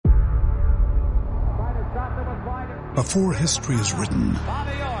Before history is written,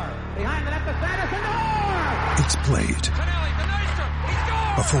 it's played.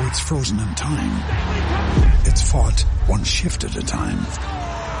 Before it's frozen in time, it's fought one shift at a time.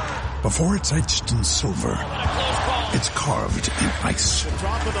 Before it's etched in silver, it's carved in ice.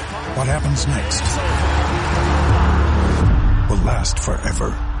 What happens next will last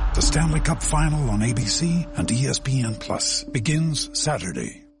forever. The Stanley Cup Final on ABC and ESPN Plus begins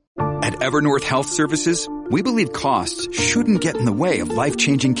Saturday. At Evernorth Health Services, we believe costs shouldn't get in the way of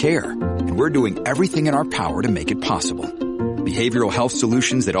life-changing care, and we're doing everything in our power to make it possible. Behavioral health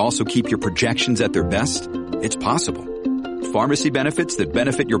solutions that also keep your projections at their best? It's possible. Pharmacy benefits that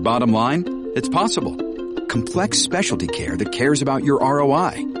benefit your bottom line? It's possible. Complex specialty care that cares about your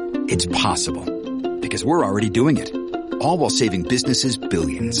ROI? It's possible. Because we're already doing it. All while saving businesses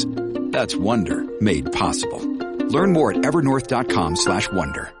billions. That's Wonder made possible. Learn more at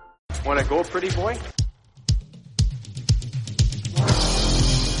evernorth.com/wonder. Want to go, pretty boy?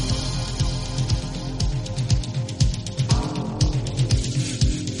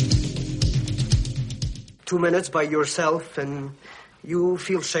 Two minutes by yourself and you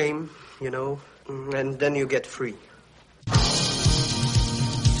feel shame, and then you get free.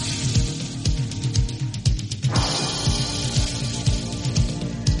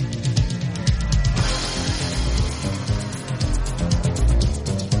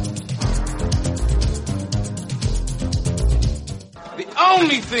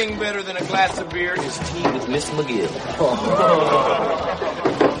 Only thing better than a glass of beer is tea with Miss McGill.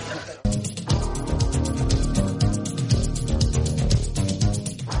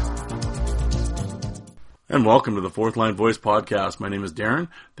 And welcome to the Fourth Line Voice Podcast. My name is Darren.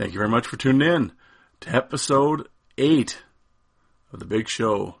 Thank you very much for tuning in to episode 8 of The Big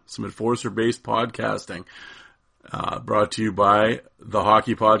Show, some enforcer-based podcasting, brought to you by the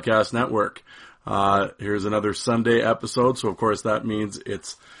Hockey Podcast Network. Here's another Sunday episode, so of course that means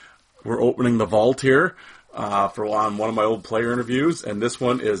we're opening the vault here on one of my old player interviews, and this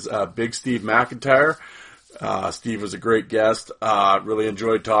one is Big Steve McIntyre. Steve was a great guest. Really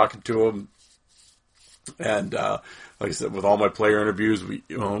enjoyed talking to him. And like I said, with all my player interviews,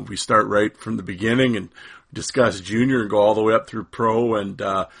 we start right from the beginning and discuss junior and go all the way up through pro. And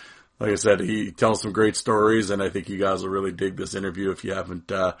like I said, he tells some great stories, and I think you guys will really dig this interview if you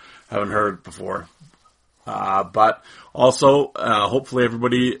haven't heard it before. But also, hopefully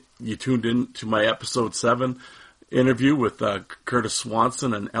everybody, you tuned in to my episode 7 interview with Curtis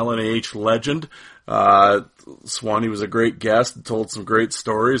Swanson, an LNAH legend. Swanee was a great guest and told some great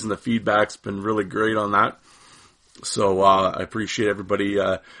stories, and the feedback's been really great on that. So I appreciate everybody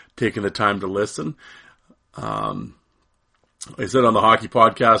taking the time to listen. Like I said, on the Hockey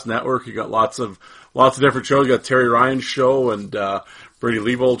Podcast Network, you got lots of different shows. You got Terry Ryan's show and Brady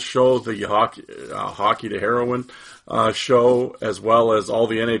Leibold's show, the Hockey to Heroin show, as well as all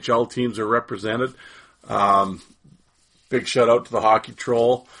the NHL teams are represented. Big shout out to the Hockey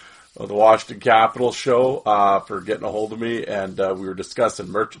Troll of the Washington Capitals show for getting a hold of me, and we were discussing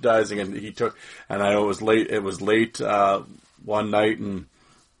merchandising, and I know it was late one night, and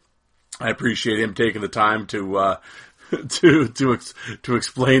I appreciate him taking the time to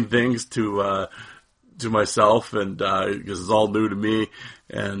explain things to myself, and because it's all new to me,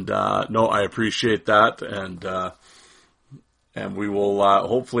 and no, I appreciate that, and we will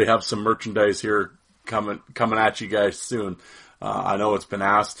hopefully have some merchandise here coming at you guys soon. I know it's been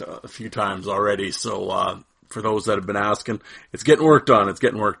asked a few times already, so for those that have been asking, it's getting worked on. It's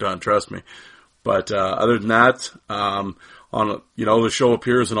getting worked on, trust me. But other than that, the show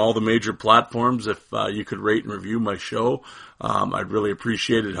appears on all the major platforms. If you could rate and review my show, I'd really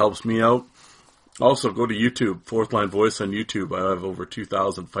appreciate it. It helps me out. Also, go to YouTube, Fourth Line Voice on YouTube. I have over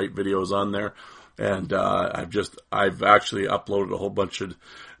 2,000 fight videos on there, and I've actually uploaded a whole bunch of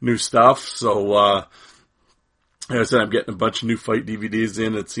new stuff. So, like I said, I'm getting a bunch of new fight DVDs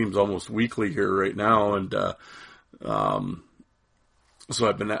in. It seems almost weekly here right now, and so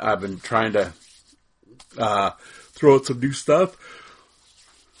I've been trying to throw out some new stuff,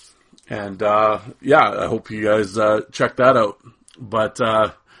 and I hope you guys check that out. But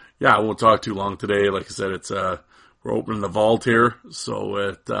I won't talk too long today. Like I said, we're opening the vault here,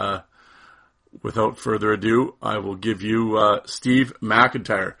 so without further ado, I will give you Steve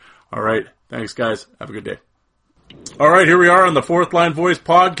McIntyre. All right, thanks guys. Have a good day. All right, here we are on the Fourth Line Voice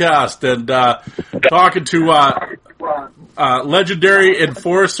Podcast, and talking to legendary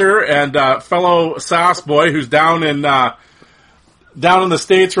enforcer and fellow Sass boy who's down in the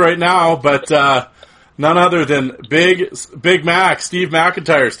States right now, but none other than Big Mac, Steve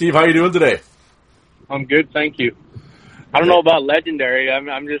McIntyre. Steve, how you doing today? I'm good, thank you. I don't know about legendary.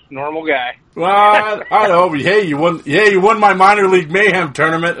 I'm just a normal guy. Well, I know. But hey, you won. Yeah, you won my minor league mayhem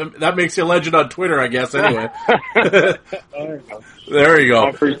tournament. That makes you a legend on Twitter, I guess. Anyway, there you go. I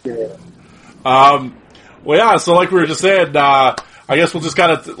appreciate it. Well, yeah. So, like we were just saying, I guess we'll just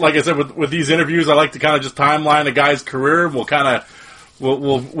kind of, like I said, with these interviews, I like to kind of just timeline a guy's career. We'll kind of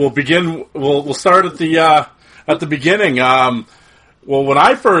we'll begin. We'll start at the beginning. Well, when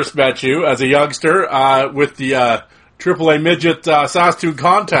I first met you as a youngster with the AAA midget Saskatoon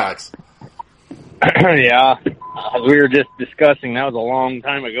Contacts. Yeah, as we were just discussing, that was a long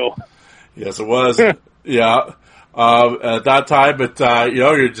time ago. Yes, it was. Yeah, at that time, but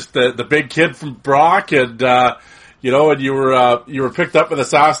you're just the big kid from Brock, and and you were picked up by the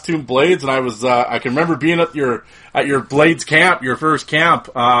Saskatoon Blades, and I can remember being at your Blades camp, your first camp.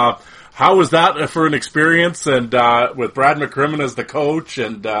 How was that for an experience, and with Brad McCrimmon as the coach,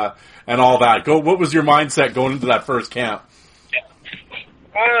 and all that? What was your mindset going into that first camp?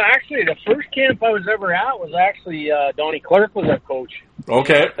 Actually, the first camp I was ever at was actually Donnie Clark was our coach.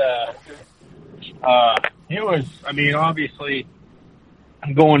 Okay. And, it was, I mean, obviously,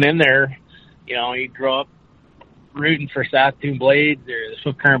 going in there, you grew up rooting for Saskatoon Blades or the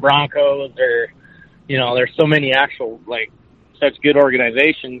Swift Current Broncos, or, there's so many actual, such good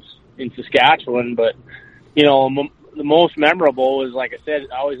organizations in Saskatchewan, but, the most memorable was, like I said,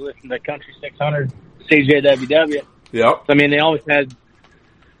 I always listened to Country 600, CJWW. Yep. I mean, they always had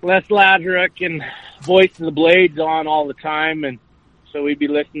Les Ladrick and Voice of the Blades on all the time, and so we'd be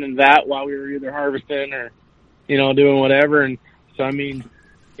listening to that while we were either harvesting or, doing whatever. And so, I mean,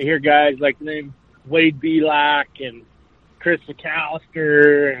 you hear guys like the name Wade Belak and Chris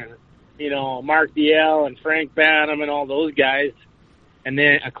McAllister and, Mark DL and Frank Bantam and all those guys. And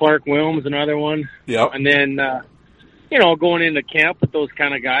then Clark Wilms, another one. Yep. And then, going into camp with those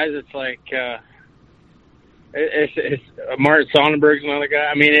kind of guys, it's like, it's Martin Sonnenberg's another guy.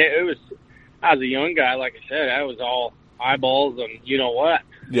 I mean, it was, I was a young guy, like I said, I was all eyeballs and you know what.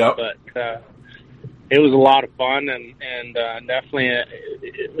 Yeah. But it was a lot of fun, and definitely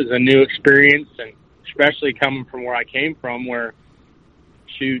it was a new experience, and especially coming from where I came from, where,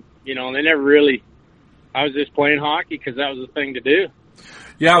 shoot, they never really, I was just playing hockey because that was the thing to do.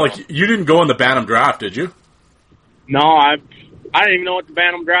 Yeah, you didn't go in the Bantam draft, did you? No, I didn't even know what the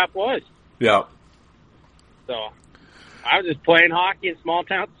Bantam draft was. Yeah. So I was just playing hockey in small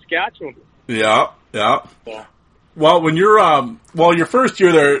town Saskatchewan. Yeah. Well, when you're, your first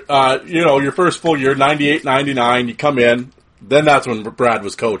year there, your first full year, 98, 99, you come in, then that's when Brad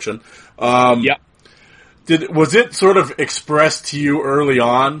was coaching. Yeah. Was it sort of expressed to you early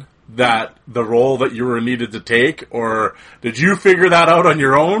on that the role that you were needed to take, or did you figure that out on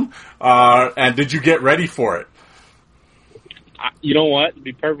your own, and did you get ready for it? You know what? To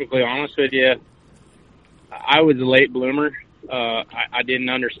be perfectly honest with you, I was a late bloomer. I didn't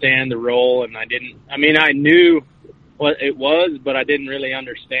understand the role, and I knew what it was, but I didn't really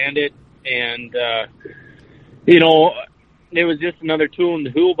understand it. And, it was just another tool in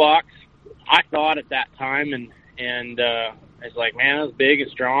the toolbox, I thought at that time. And it's like, man, I was big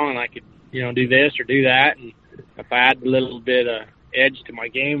and strong, and I could, do this or do that. And if I had a little bit of edge to my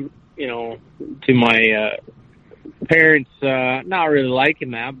game, to my parents not really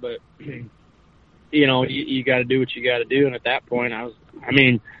liking that, but, you got to do what you got to do. And at that point, I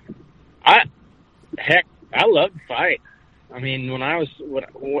love to fight. I mean, when I was,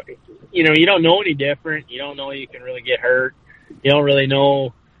 you don't know any different. You don't know you can really get hurt. You don't really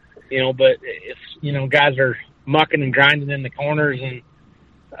know, but if, guys are mucking and grinding in the corners and,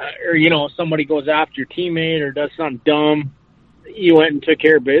 or, somebody goes after your teammate or does something dumb, you went and took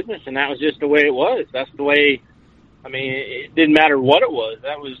care of business, and that was just the way it was. That's the way, it didn't matter what it was.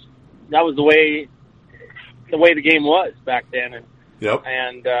 That was the way the game was back then. And, yep.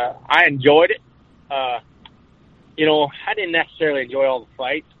 And I enjoyed it. I didn't necessarily enjoy all the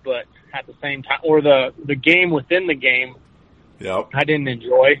fights, but at the same time, or the game within the game, yep, I didn't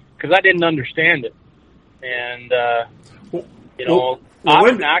enjoy because I didn't understand it. And,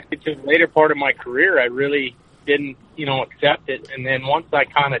 actually to the later part of my career, I really didn't, accept it. And then once I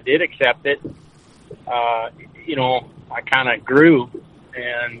kind of did accept it, I kind of grew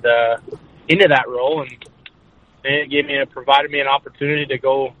and into that role, and it provided me an opportunity to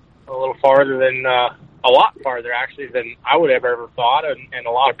go a little farther than a lot farther actually than I would have ever thought, and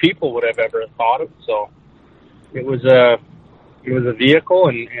a lot of people would have ever thought of. So it was a vehicle,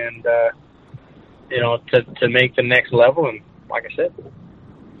 and to make the next level, and like I said.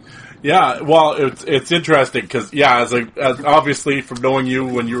 Yeah, well, it's interesting because as obviously from knowing you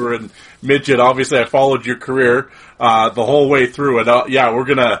when you were in midget, obviously I followed your career the whole way through, and we're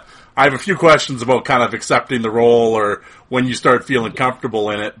gonna I have a few questions about kind of accepting the role or when you start feeling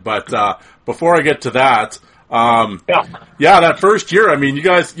comfortable in it. But before I get to that, that first year, I mean, you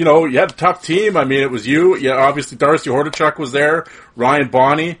guys, you know, you had a tough team. I mean, it was you. Yeah, obviously Darcy Hordichuk was there, Ryan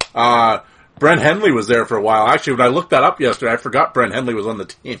Bonney, Brent Henley was there for a while. Actually, when I looked that up yesterday, I forgot Brent Henley was on the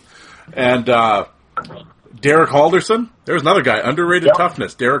team. And Derek Halderson, there's another guy, underrated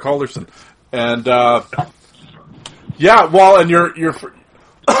toughness, Derek Halderson. And and your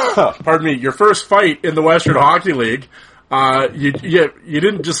pardon me, your first fight in the Western Hockey League, you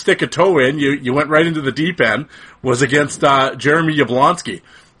didn't just stick a toe in, you went right into the deep end, was against Jeremy Yablonski.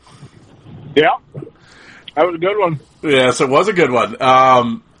 Yeah, that was a good one. Yes, it was a good one.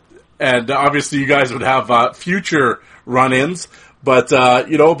 And obviously you guys would have future run-ins, but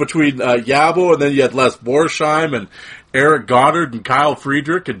you know, between Yabo and then you had Les Borsheim and Eric Goddard and Kyle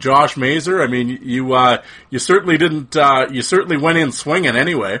Friedrich and Josh Mazer. I mean, you certainly didn't. You certainly went in swinging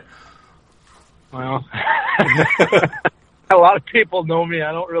anyway. Well, a lot of people know me.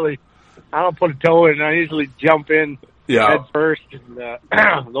 I don't put a toe in. I usually jump in head first. And,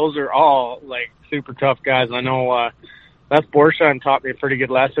 those are all like super tough guys. I know Les Borsheim taught me a pretty good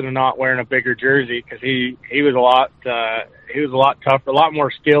lesson of not wearing a bigger jersey because he was a lot tougher, a lot more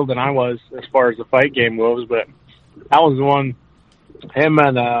skilled than I was as far as the fight game goes, but. That was the one, him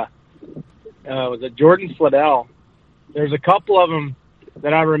and, was it Jordan Slidell? There's a couple of them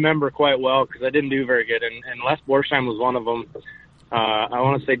that I remember quite well because I didn't do very good, and Les Borsheim was one of them. I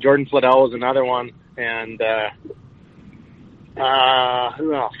want to say Jordan Slidell was another one, and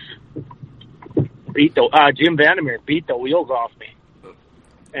who else? Jim Vandermeer beat the wheels off me.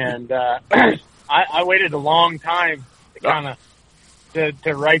 And I waited a long time to kind of to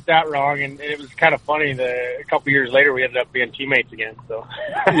right that wrong, and it was kind of funny. A couple years later, we ended up being teammates again. So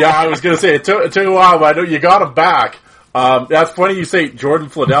yeah, I was going to say it took a while, but I know you got him back. That's funny you say Jordan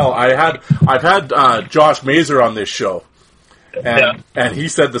Flidell. I've had Josh Mazer on this show, and he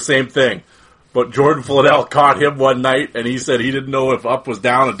said the same thing. But Jordan Flidell caught him one night, and he said he didn't know if up was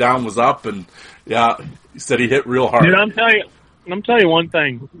down and down was up, and he said he hit real hard. Dude, I'm telling you one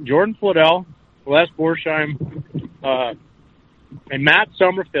thing: Jordan Flidell, Les Borsheim, and Matt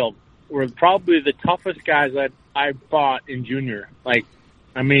Summerfield were probably the toughest guys that I fought in junior. Like,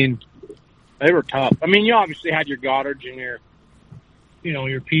 I mean, they were tough. I mean, you obviously had your Goddards and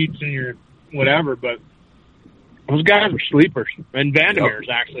your Petes and your whatever, but those guys were sleepers. And Vandermeers,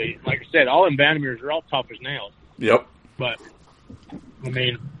 actually. Like I said, all them Vandermeers are all tough as nails. Yep. But, I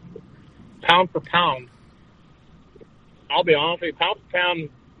mean, pound for pound, I'll be honest with you, pound for pound,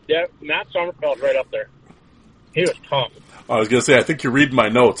 Matt Summerfield's right up there. He was tough. I was going to say, I think you're reading my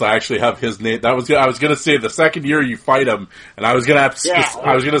notes. I actually have his name. I was going to say the second year you fight him, and I was going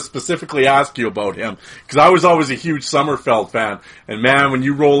to specifically ask you about him because I was always a huge Summerfeld fan. And man, when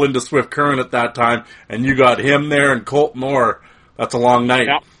you roll into Swift Current at that time, and you got him there and Colt Moore, that's a long night.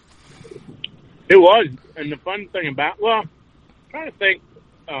 Yeah. It was, and the fun thing about I'm trying to think.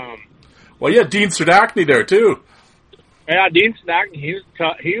 Well, yeah, Dean Serdachny there too. Yeah, Dean Serdachny, he was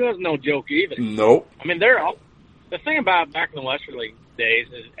tough. He was no joke either. Nope. I mean, they're all. The thing about back in the Western League days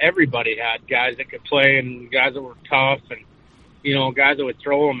is everybody had guys that could play and guys that were tough and, guys that would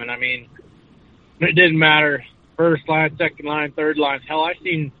throw them. And, I mean, it didn't matter. First line, second line, third line. Hell, I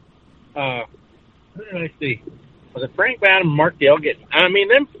seen, who did I see? Was it Frank Banham and Mark Delgett? I mean,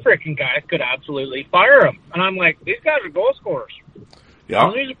 them freaking guys could absolutely fire them. And I'm like, these guys are goal scorers. Yeah.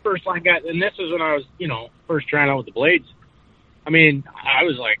 And these are first line guys. And this is when I was, first trying out with the Blades. I mean, I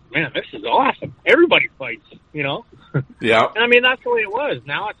was like, man, this is awesome. Everybody fights, Yeah. And I mean, that's the way it was.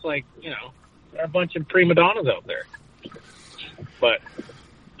 Now it's like, there are a bunch of prima donnas out there. But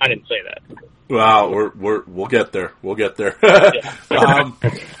I didn't say that. Well, we'll get there. We'll get there. Now,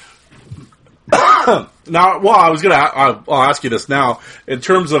 I'll ask you this now. In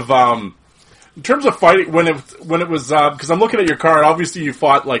terms of fighting, when it was, because I'm looking at your card, obviously you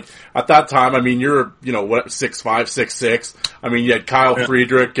fought, like, at that time, I mean, you're, 6'5", 6'6". I mean, you had Kyle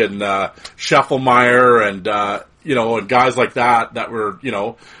Friedrich and, Scheffelmeyer and, and guys like that were,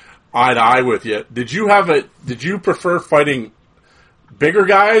 eye to eye with you. Did you prefer fighting bigger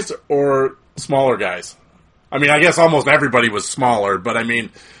guys or smaller guys? I mean, I guess almost everybody was smaller, but I mean,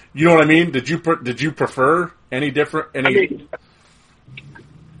 you know what I mean? Did you prefer any different,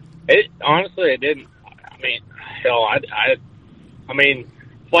 Honestly, it didn't. I mean, hell, I mean,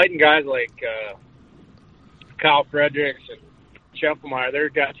 fighting guys like Kyle Fredericks and Scheffelmeyer,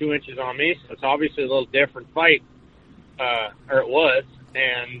 they've got 2 inches on me, so it's obviously a little different fight, or it was.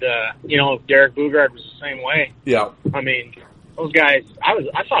 And Derek Bugard was the same way. Yeah. I mean, those guys.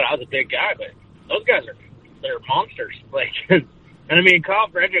 I thought I was a big guy, but those guys they're monsters. Like, And I mean, Kyle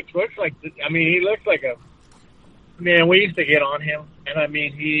Fredericks looks like, he looks like man, we used to get on him. And I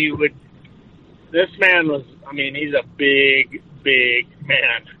mean, this man was, he's a big, big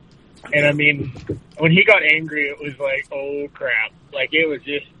man. And I mean, when he got angry, it was like, oh crap. Like we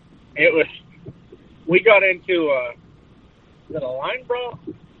got into is it a line brawl?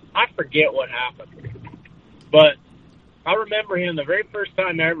 I forget what happened. But I remember him the very first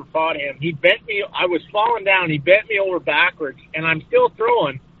time I ever fought him. He bent me. I was falling down. He bent me over backwards, and I'm still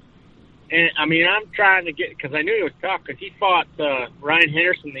throwing. And I'm trying to get, because I knew he was tough, because he fought Ryan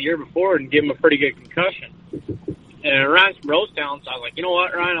Henderson the year before and gave him a pretty good concussion. And Ryan's from Rosetown, so I was like, you know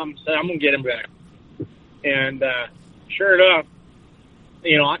what, Ryan, I'm going to get him back. And sure enough,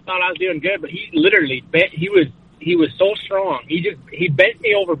 I thought I was doing good, but he literally bent. He was so strong. He bent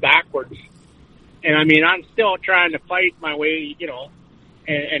me over backwards. And I'm still trying to fight my way,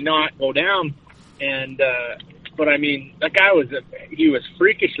 and not go down. And, but that guy he was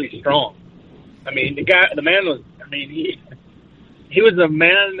freakishly strong. The man was, he was a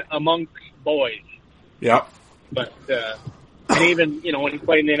man amongst boys. Yeah. But, and even, when he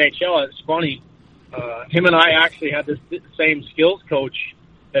played in the NHL, it's funny. Him and I actually had this same skills coach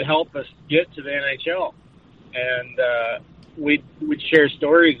that helped us get to the NHL. And, we'd share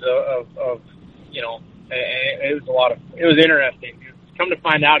stories of it was interesting. Come to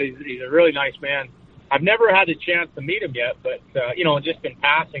find out, he's a really nice man. I've never had the chance to meet him yet, but, just in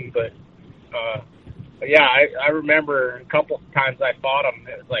passing. But yeah, I remember a couple of times I fought him.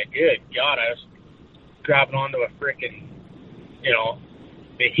 It was like, good God, I was grabbing onto a freaking,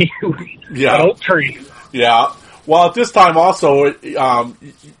 oak tree. Yeah. Well, at this time also,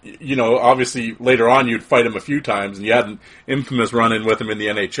 obviously later on you'd fight him a few times, and you had an infamous run-in with him in the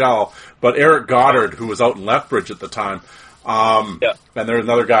NHL. But Eric Goddard, who was out in Lethbridge at the time, and there's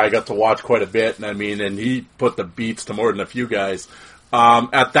another guy I got to watch quite a bit, and he put the beats to more than a few guys.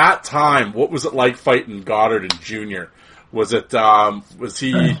 At that time, what was it like fighting Goddard and Junior? Was it, did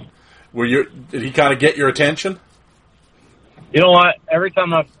he kind of get your attention? You know what? Every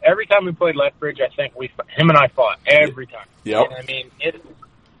time we played Lethbridge, I think him and I fought every time. Yep. And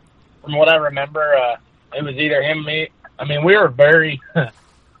from what I remember, it was either him, me. We were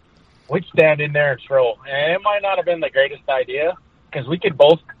we'd stand in there and throw, and it might not have been the greatest idea because we could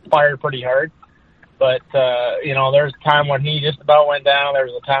both fire pretty hard. But there's a time when he just about went down. There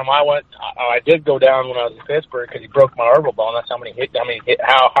was a time I did go down when I was in Pittsburgh because he broke my orbital bone. That's how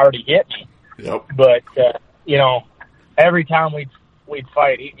hard he hit me. Yep. But every time we'd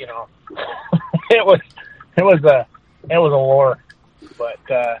fight, it was a war. But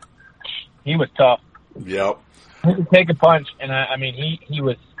he was tough. Yep. He could take a punch, and he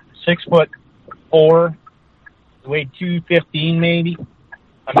was 6'4", weighed 215 maybe.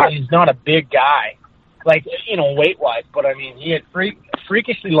 He's not a big guy, weight wise, but he had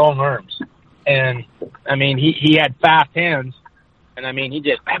freakishly long arms, and he had fast hands, and he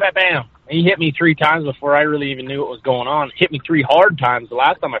just bam, bam, bam. He hit me 3 times before I really even knew what was going on. Hit me 3 hard times the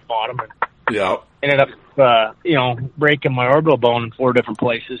last time I fought him, and ended up breaking my orbital bone in 4 different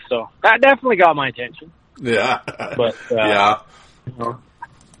places. So that definitely got my attention. Yeah, but yeah.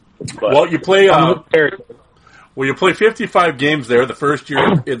 But, well, you play. You play 55 games there the first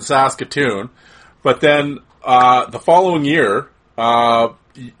year in Saskatoon, but then the following year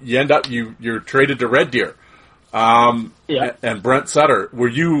you end up you're traded to Red Deer, and Brent Sutter. Were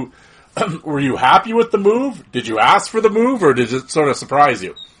you happy with the move? Did you ask for the move, or did it sort of surprise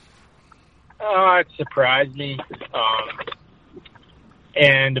you? It surprised me,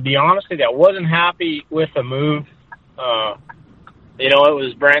 and to be honest with you, I wasn't happy with the move. It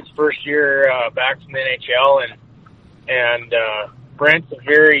was Brent's first year back from the NHL, and Brent's a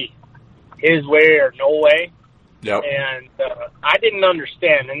very his way or no way. Yep. And I didn't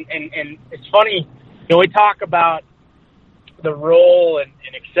understand. And it's funny, we talk about the role and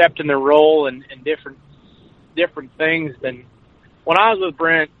accepting the role and different things. And when I was with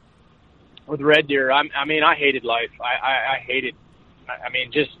Brent, with Red Deer, I hated life. I hated.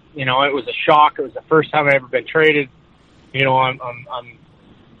 It was a shock. It was the first time I ever been traded.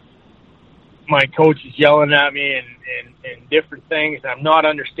 My coach is yelling at me and different things. I'm not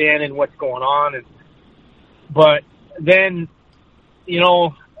understanding what's going on. But then, it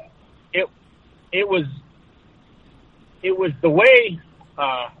was the way,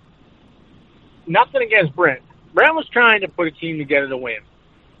 nothing against Brent. Brent was trying to put a team together to win.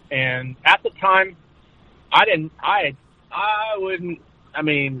 And at the time,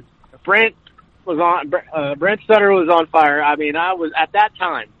 Brent was on, Brent Sutter was on fire. I was, at that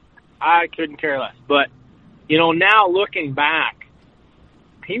time, I couldn't care less. But, now looking back,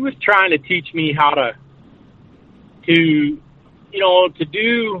 he was trying to teach me how to to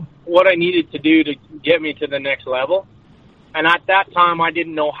do what I needed to do to get me to the next level. And at that time, I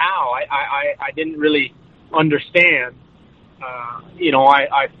didn't know how. I didn't really understand. I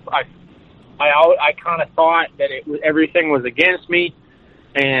kind of thought that everything was against me,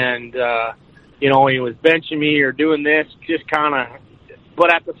 and he was benching me or doing this, just kind of.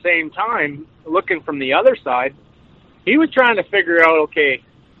 But at the same time, looking from the other side, he was trying to figure out, okay,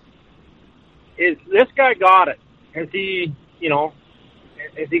 is this guy got it? Has he got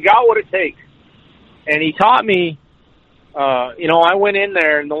what it takes? And he taught me. I went in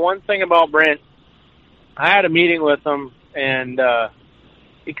there, and the one thing about Brent, I had a meeting with him, and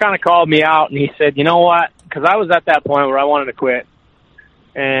he kind of called me out, and he said, you know what, because I was at that point where I wanted to quit.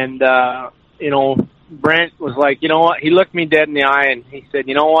 And, Brent was like, you know what, he looked me dead in the eye, and he said,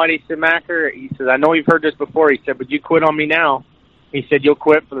 you know what, he said, Macker, he said, I know you've heard this before, he said, but you quit on me now. He said, you'll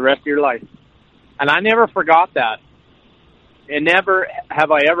quit for the rest of your life. And I never forgot that. And never have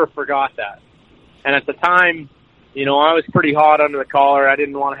I ever forgot that. And at the time, I was pretty hot under the collar. I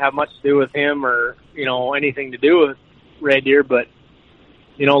didn't want to have much to do with him or, anything to do with Red Deer. But,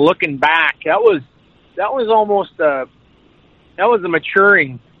 looking back, that was almost that was a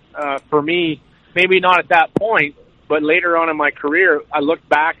maturing for me. Maybe not at that point, but later on in my career, I looked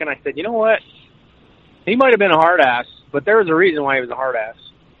back and I said, you know what? He might have been a hard ass, but there was a reason why he was a hard ass.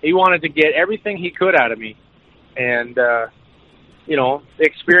 He wanted to get everything he could out of me. And, the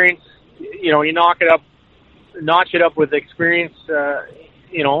experience, you notch it up with experience,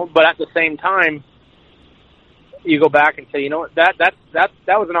 but at the same time, you go back and say, that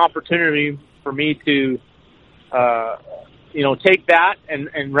was an opportunity for me to, take that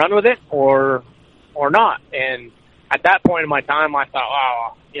and run with it or not. And at that point in my time, I thought,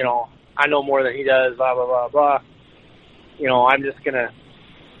 wow, I know more than he does, blah, blah, blah, blah. I'm just going to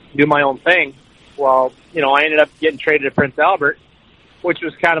do my own thing. Well, I ended up getting traded to Prince Albert, which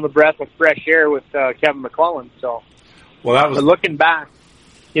was kind of a breath of fresh air with Kevin McClellan. So, but looking back,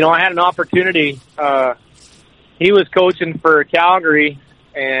 I had an opportunity. He was coaching for Calgary,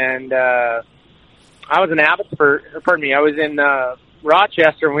 and I was in Abbotsford. Pardon me, I was in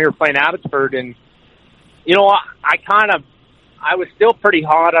Rochester, and we were playing Abbotsford. And I was still pretty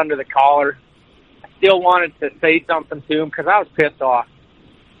hot under the collar. I still wanted to say something to him because I was pissed off,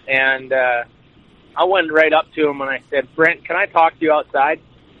 and I went right up to him and I said, Brent, can I talk to you outside?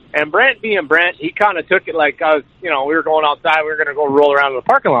 And Brent, being Brent, he kind of took it like I was, we were going outside. We were going to go roll around in the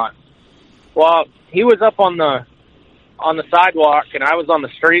parking lot. Well, he was up on the sidewalk and I was on the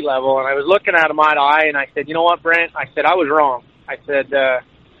street level, and I was looking at him eye to eye, and I said, you know what, Brent? I said, I was wrong. I said, I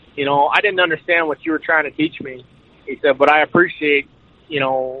didn't understand what you were trying to teach me. He said, but I appreciate,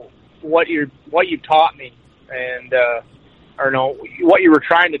 what you taught me, and, what you were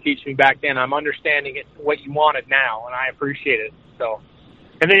trying to teach me back then. I'm understanding it, what you wanted now, and I appreciate it. So,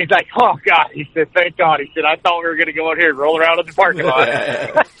 and then he's like, oh God, he said, thank God. He said, I thought we were going to go out here and roll around in the parking lot.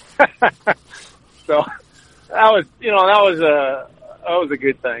 So that was a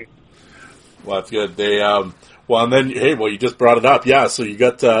good thing. Well, that's good. They, and then, you just brought it up. Yeah. So you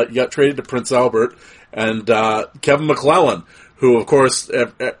got traded to Prince Albert, and, Kevin McClellan, who, of course,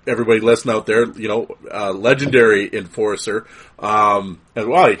 everybody listening out there, legendary enforcer. And,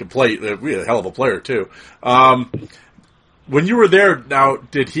 he could play, a hell of a player, too. When you were there, now,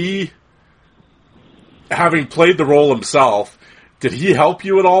 did he, having played the role himself, did he help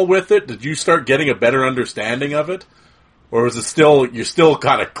you at all with it? Did you start getting a better understanding of it? Or was it you're still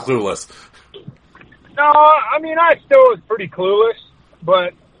kind of clueless? No, I mean, I still was pretty clueless,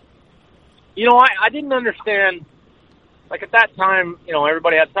 but, I didn't understand. Like, at that time,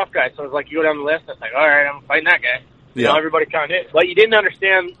 everybody had tough guys. So it was like, you go down the list, and it's like, all right, I'm fighting that guy. Yeah. Everybody kind of did. But you didn't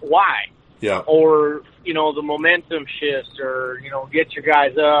understand why. Yeah. Or, the momentum shifts, or, get your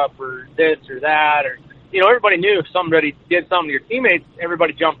guys up, or this or that. Or, everybody knew if somebody did something to your teammates,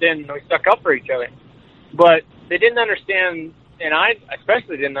 everybody jumped in and we stuck up for each other. But they didn't understand, and I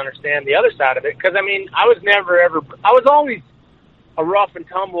especially didn't understand the other side of it. Because, I was always a rough and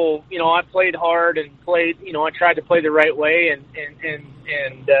tumble, I played hard and played, I tried to play the right way and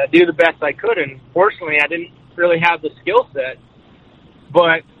do the best I could. And fortunately, I didn't really have the skill set.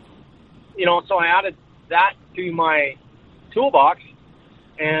 But, so I added that to my toolbox,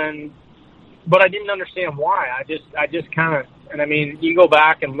 but I didn't understand why. I just kind of, and you go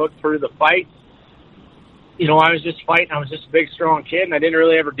back and look through the fights, I was just fighting. I was just a big, strong kid, and I didn't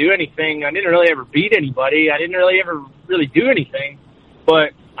really ever do anything. I didn't really ever beat anybody. I didn't really ever really do anything,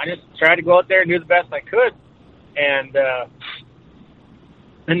 but I just tried to go out there and do the best I could, and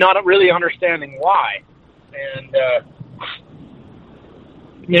not really understanding why. And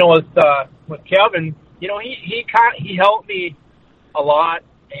with Kevin, he helped me a lot.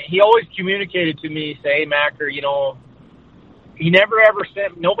 He always communicated to me, say, hey, Macker,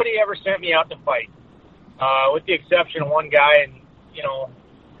 nobody ever sent me out to fight, with the exception of one guy. And,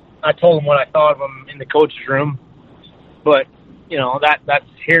 I told him what I thought of him in the coach's room, but, that's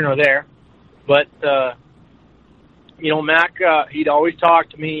here nor there. But, Mac, he'd always talk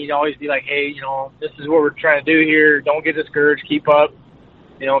to me. He'd always be like, hey, this is what we're trying to do here. Don't get discouraged. Keep up.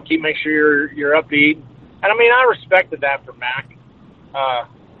 Make sure you're upbeat. And, I respected that from Mac.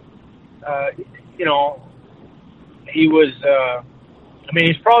 He was,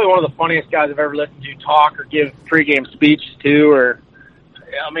 he's probably one of the funniest guys I've ever listened to talk or give pregame speeches to,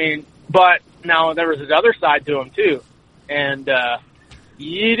 but now there was his other side to him too. And,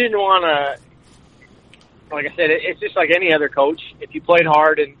 you didn't want to, like I said, it's just like any other coach. If you played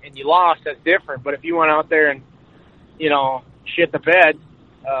hard and you lost, that's different. But if you went out there and, shit the bed,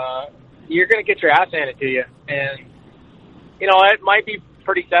 you're going to get your ass handed to you. And, it might be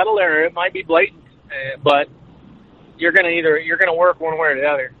pretty subtle or it might be blatant, but you're going to work one way or the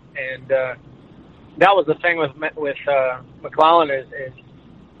other. And that was the thing with McClellan is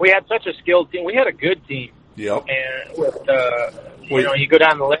we had such a skilled team. We had a good team. Yep. And with you go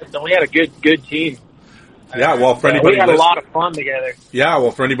down the list, and we had a good team. Yeah, well, for anybody we had a lot of fun together. Yeah,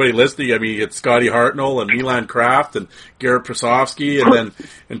 well, for anybody listening, you get Scotty Hartnell and Milan Kraft and Garrett Prosofsky, and then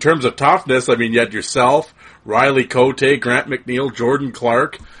in terms of toughness, you had yourself, Riley Cote, Grant McNeil, Jordan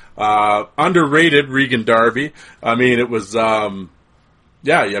Clark, underrated Regan Darby. It was, you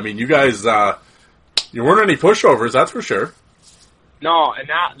guys, you weren't any pushovers, that's for sure. No, and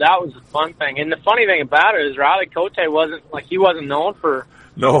that was the fun thing. And the funny thing about it is Riley Cote wasn't known for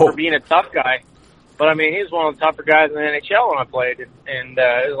being a tough guy. But, he was one of the tougher guys in the NHL when I played. And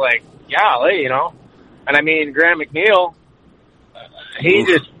it was like, golly, And, Grant McNeil, he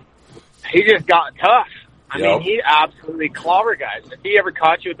just got tough. He absolutely clobbered guys. If he ever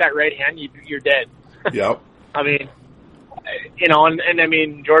caught you with that right hand, you're dead. Yep. Jordan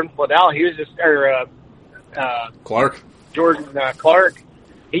Fladell, he was just, Clark. Jordan Clark,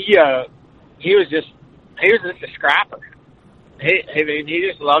 he was just a scrapper. He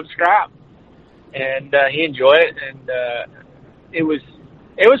just loved scrap. And he enjoyed it, and it was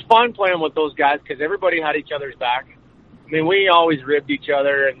fun playing with those guys because everybody had each other's back. We always ribbed each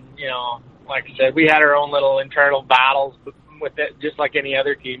other, and like I said, we had our own little internal battles with it, just like any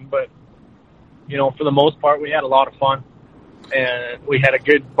other team. But for the most part, we had a lot of fun, and we had a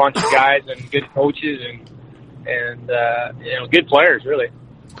good bunch of guys and good coaches and good players. Really,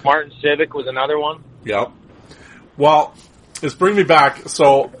 Martin Civic was another one. Yep. Well, this brings me back.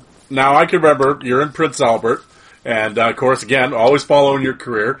 So. Now, I can remember you're in Prince Albert, and, of course, again, always following your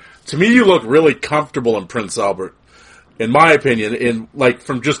career. To me, you look really comfortable in Prince Albert, in my opinion,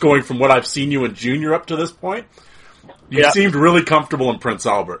 from just going from what I've seen you in junior up to this point. You seemed really comfortable in Prince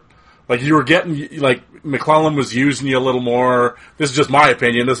Albert. You were getting, McClellan was using you a little more. This is just my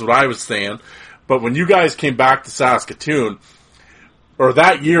opinion. This is what I was saying. But when you guys came back to Saskatoon, or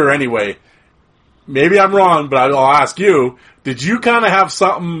that year anyway, maybe I'm wrong, but I'll ask you, did you kind of have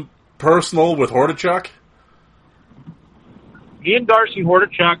something personal with Hordichuk? Me and Darcy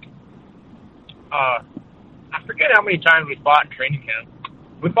Hordichuk, I forget how many times we fought in training camp.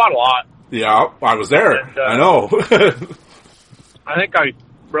 We fought a lot. Yeah, I was there. And, I know. I think I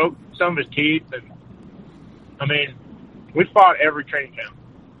broke some of his teeth, and we fought every training camp.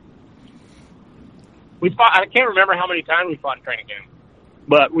 I can't remember how many times we fought in training camp,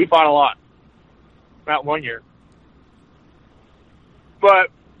 but we fought a lot. About 1 year. But,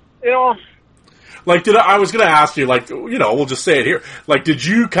 I was going to ask you, we'll just say it here. Did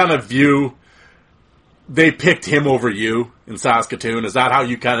you kind of view they picked him over you in Saskatoon? Is that how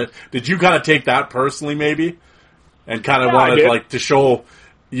you did you take that personally maybe? And wanted, to show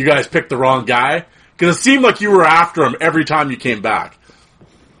you guys picked the wrong guy? Because it seemed like you were after him every time you came back.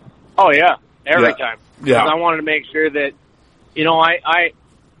 Oh, yeah. Every time. Yeah. I wanted to make sure that,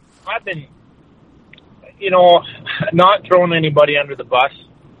 I've been, not throwing anybody under the bus.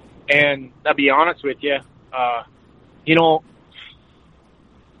 And I'll be honest with you, Brad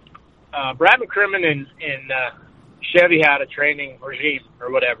McCrimmon and Chevy had a training regime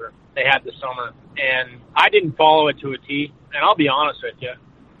or whatever they had this summer, and I didn't follow it to a T. And I'll be honest with you,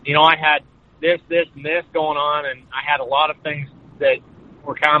 I had this, and this going on, and I had a lot of things that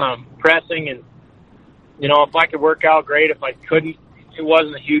were kind of pressing. And if I could work out, great. If I couldn't, it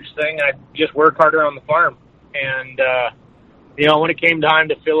wasn't a huge thing. I'd just work harder on the farm. And when it came time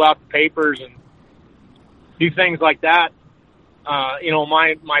to fill out the papers and do things like that,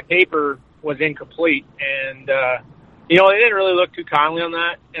 my paper was incomplete, and they didn't really look too kindly on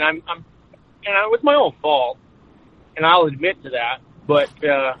that, and it was my own fault. and I'll admit to that. But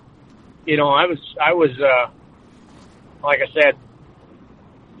you know, I was like I said,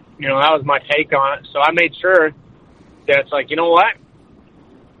 you know, that was my take on it. So I made sure that it's like, you know what?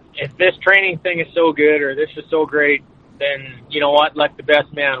 If this training thing is so good or this is so great, then, you know what, let the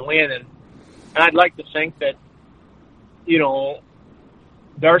best man win. And I'd like to think that, you know,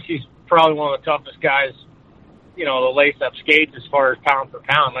 Darcy's probably one of the toughest guys, you know, to lace up skates as far as pound for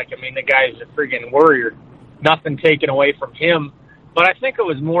pound. Like, I mean, the guy's a friggin' warrior. Nothing taken away from him. But I think it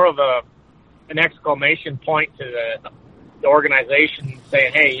was more of an exclamation point to the organization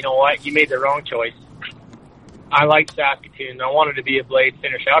saying, hey, you know what, you made the wrong choice. I liked Saskatoon. I wanted to be a Blade,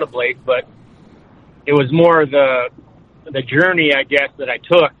 finish out a Blade, but it was more the journey, I guess, that I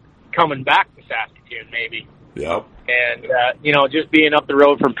took coming back to Saskatoon, maybe. Yep. And, you know, just being up the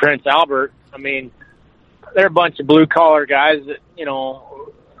road from Prince Albert, I mean, they're a bunch of blue-collar guys that, you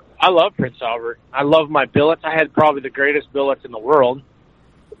know, I love Prince Albert. I love my billets. I had probably the greatest billets in the world.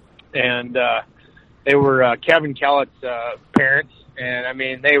 And they were Kevin Kellett's parents, and, I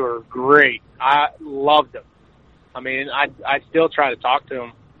mean, they were great. I loved them. I mean, I still try to talk to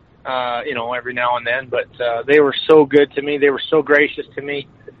them, you know, every now and then, but they were so good to me. They were so gracious to me.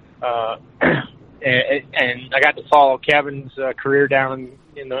 And I got to follow Kevin's career down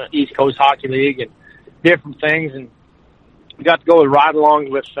in the East Coast Hockey League and different things, and we got to go and ride along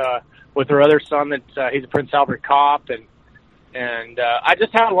with her other son that he's a Prince Albert cop, and I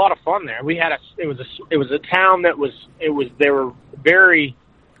just had a lot of fun there. It was a town that they were very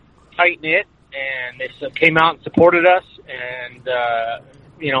tight knit, and they came out and supported us, and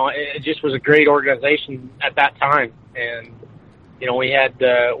you know, it just was a great organization at that time, and you know, we had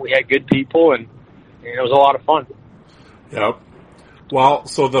good people, and it was a lot of fun. Yep. Well,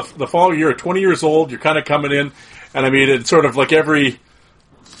 so the following year, 20 years old, you're kind of coming in, and I mean, it's sort of like every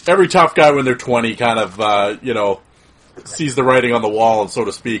tough guy when they're 20 kind of, you know, sees the writing on the wall, so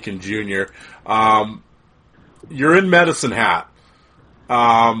to speak, in junior. You're in Medicine Hat.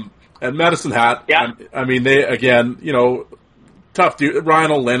 At Medicine Hat, yeah. I mean, they, again, you know, tough dude.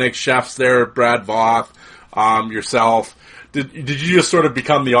 Ryan Olenek, chefs there, Brad Voth, yourself. Did you just sort of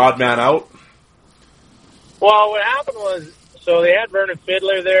become the odd man out? Well, what happened was, so they had Vernon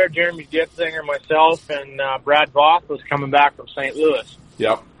Fiddler there, Jeremy Gitzinger, myself, and Brad Voth was coming back from St. Louis.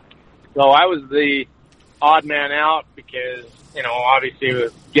 Yep. So I was the odd man out because, you know, obviously it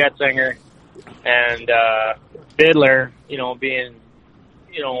was Gitzinger and Fiddler, you know, being,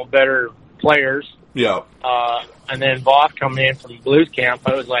 you know, better players. Yeah. And then Voth coming in from Blues camp,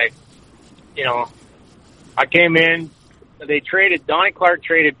 I was like, you know, I came in, Donnie Clark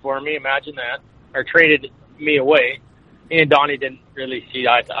traded for me, imagine that, or traded me away. Me and Donnie didn't really see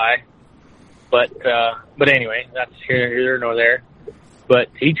eye to eye. But anyway, that's here nor there. But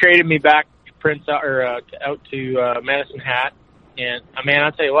he traded me back to out to Medicine Hat. And, man,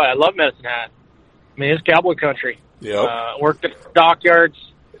 I'll tell you what, I love Medicine Hat. I mean, it's cowboy country. Yep. Worked at stockyards,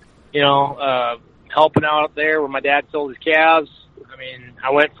 you know, helping out there where my dad sold his calves. I mean,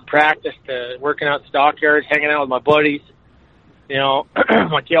 I went from practice to working out at stockyards, hanging out with my buddies, you know,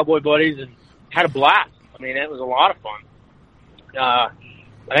 my cowboy buddies, and had a blast. I mean, it was a lot of fun. I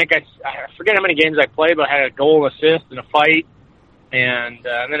think I forget how many games I played, but I had a goal, assist, and a fight, and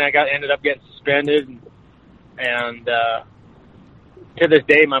then I ended up getting suspended, and to this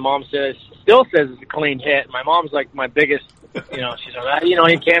day, my mom still says it's a clean hit. My mom's like my biggest, you know, she's like, you know,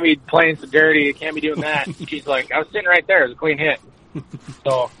 you can't be playing so dirty, you can't be doing that. She's like, I was sitting right there, it was a clean hit.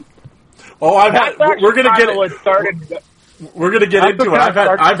 So, we're gonna get it. We're gonna get into it.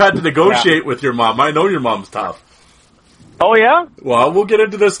 I've had to negotiate with your mom. I know your mom's tough. Oh yeah? Well, we'll get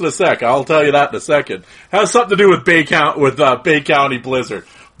into this in a sec. I'll tell you that in a second. Has something to do with Bay County Blizzard,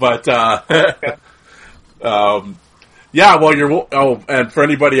 but okay. Yeah. Well, and for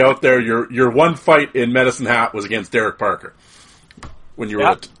anybody out there, your one fight in Medicine Hat was against Derek Parker when you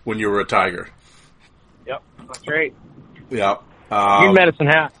were a Tiger. Yep, that's right. Yep. In Medicine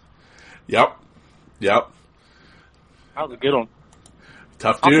Hat. Yep. That was a good one.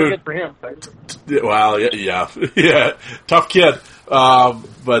 Tough dude. I'll for him. Well, yeah, tough kid. Well,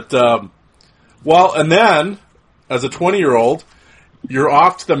 and then as a 20-year-old, you're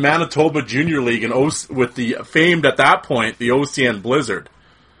off to the Manitoba Junior League with the famed at that point the OCN Blizzard.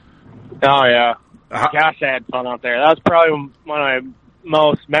 Oh yeah, gosh, I had fun out there. That was probably one of my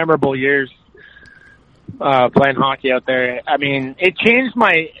most memorable years playing hockey out there. I mean, it changed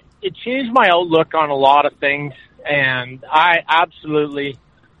my outlook on a lot of things. And I absolutely,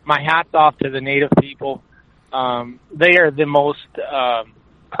 my hat's off to the Native people. They are the most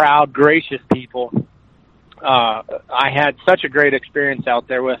proud, gracious people. I had such a great experience out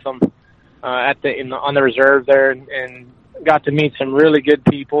there with them. on the reserve there, and got to meet some really good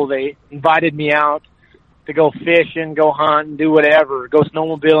people. They invited me out to go fishing, go hunting, do whatever, go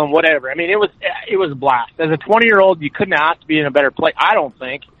snowmobiling, whatever. I mean, it was a blast. As a 20-year-old, you couldn't ask to be in a better place, I don't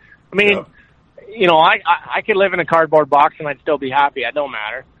think. I mean, you know, I could live in a cardboard box and I'd still be happy. It don't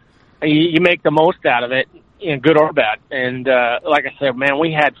matter. You make the most out of it, you know, good or bad. And like I said, man,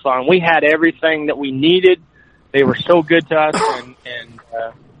 we had fun. We had everything that we needed. They were so good to us, and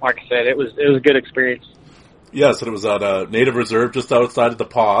like I said, it was a good experience. Yes, it was at a native reserve just outside of the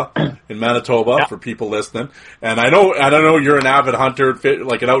Paw in Manitoba for people listening. And I know you're an avid hunter,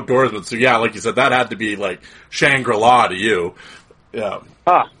 like an outdoorsman. So yeah, like you said, that had to be like Shangri-La to you. Yeah.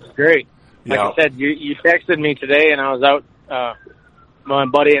 Ah, great. Like I said, you texted me today, and I was out. My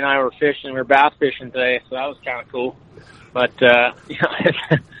buddy and I were fishing. We were bass fishing today, so that was kind of cool. But you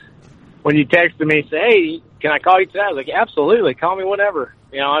know, when you texted me, say, "Hey, can I call you today?" I was like, "Absolutely, call me whenever."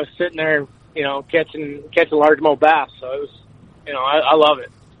 You know, I was sitting there, you know, catching largemouth bass. So it was, you know, I love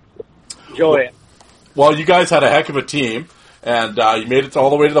it. Enjoy it. Well, you guys had a heck of a team, and you made it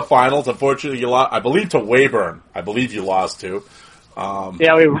all the way to the finals. Unfortunately, you lost, I believe, to Weyburn. I believe you lost to.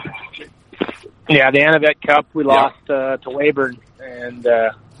 The Anavet Cup, we lost to Weyburn, and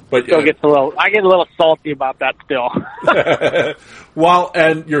but still I get a little salty about that still. Well,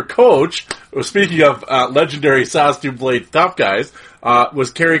 and your coach, speaking of legendary Saskatoon Blade tough guys,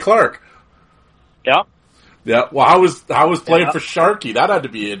 was Kerry Clark. Yeah. Yeah. Well, how was playing for Sharky? That had to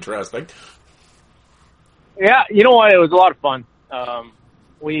be interesting. Yeah, you know what? It was a lot of fun. I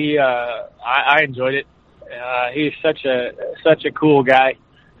enjoyed it. He's such a cool guy.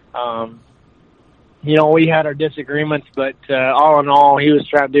 You know, we had our disagreements, but all in all, he was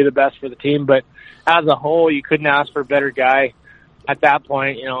trying to do the best for the team. But as a whole, you couldn't ask for a better guy at that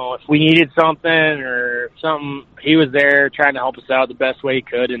point. You know, if we needed something or something, he was there trying to help us out the best way he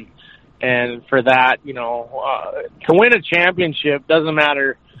could. And for that, you know, to win a championship doesn't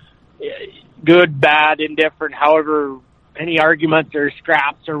matter, good, bad, indifferent, however many arguments or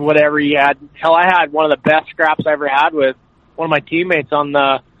scraps or whatever you had. Hell, I had one of the best scraps I ever had with one of my teammates on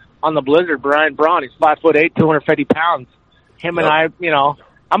the Blizzard, Brian Braun. He's 5'8", 250 pounds. Him and I, you know,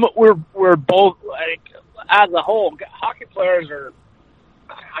 we're both, like, as a whole, hockey players are,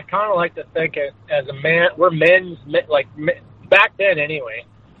 I kind of like to think as a man, we're men's, like, back then anyway.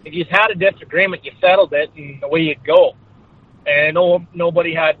 If you had a disagreement, you settled it, and away you'd go. And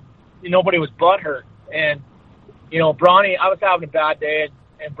nobody was butthurt. And, you know, Bronny, I was having a bad day,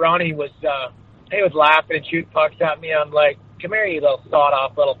 and Bronny was, he was laughing and shooting pucks at me. I'm like, come here, you little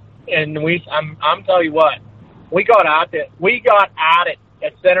sawed-off little. And I'm telling you what, we got at it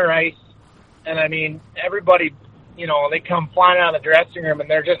at center ice. And I mean, everybody, you know, they come flying out of the dressing room and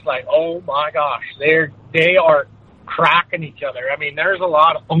they're just like, oh my gosh, they are cracking each other. I mean, there's a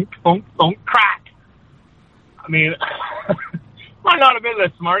lot of thunk, crack. I mean, might not have been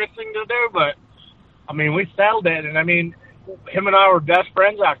the smartest thing to do, but I mean, we settled it. And I mean, him and I were best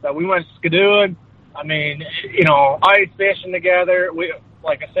friends after that. We went skidooing. I mean, you know, ice fishing together.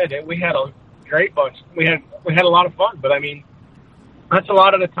 Like I said, we had a great bunch. We had a lot of fun. But I mean, that's a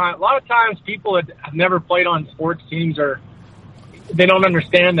lot of the time. A lot of times, people that have never played on sports teams they don't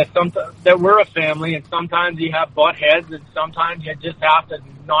understand that we're a family, and sometimes you have butt heads, and sometimes you just have to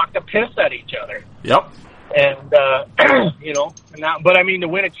knock the piss at each other. Yep. And you know, but I mean, to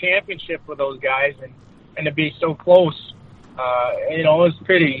win a championship with those guys and to be so close, you know, it was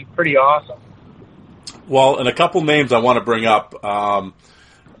pretty awesome. Well, and a couple names I want to bring up,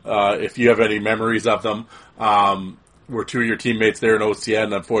 if you have any memories of them, were two of your teammates there in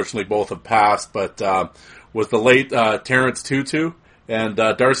OCN. Unfortunately, both have passed, but was the late Terrence Tutu and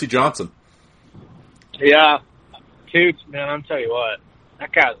Darcy Johnson. Yeah, Toots, man, I'm telling you what,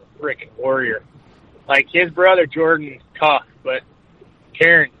 that guy's a freaking warrior. Like, his brother Jordan's tough, but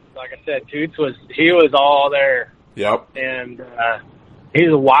Terrence, like I said, Toots he was all there. Yep. And he's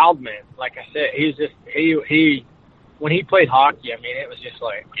a wild man. Like I said, he's just he when he played hockey, I mean, it was just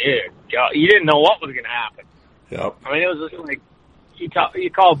like, dude, you didn't know what was going to happen. Yep. I mean, it was just like you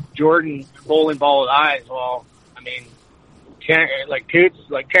call Jordan bowling ball with eyes. Well, I mean, Terrence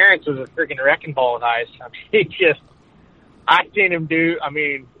was a freaking wrecking ball with eyes. I mean, I seen him do. I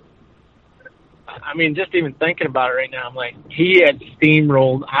mean, just even thinking about it right now, I'm like, he had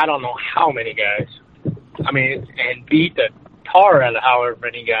steamrolled I don't know how many guys. I mean, and beat the tar out of however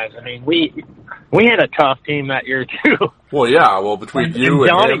many guys. I mean, we had a tough team that year too. Well, yeah. Well, between you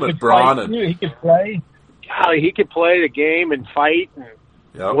and him and Braun and he could play. Golly, he could play the game and fight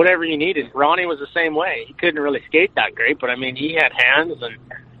and whatever you needed. Ronnie was the same way. He couldn't really skate that great, but I mean, he had hands and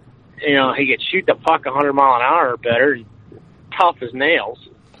you know he could shoot the puck 100 mile an hour or better. Tough as nails.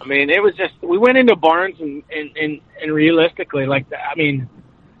 I mean, it was just, we went into Barnes and realistically, like, I mean,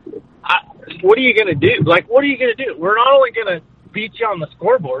 what are you going to do? Like, what are you going to do? We're not only going to beat you on the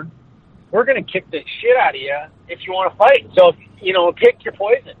scoreboard, we're going to kick the shit out of you if you want to fight. So, pick your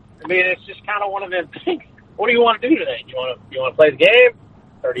poison. I mean, it's just kind of one of them things. What do you want to do today? You want to play the game?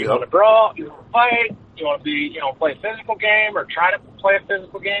 Or do you want to brawl? You want to fight? You want to play a physical game or try to play a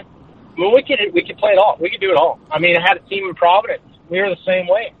physical game? I mean, we could play it all. We could do it all. I mean, I had a team in Providence. We were the same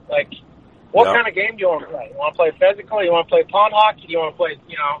way. Like, what kind of game do you want to play? You want to play physical? You want to play pond hockey? Do you want to play,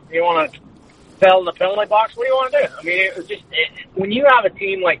 you want to fell in the penalty box? What do you want to do? I mean, it was just, when you have a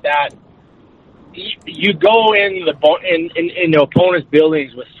team like that, you go in the opponent's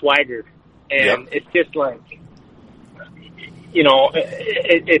buildings with swagger, and it's just like,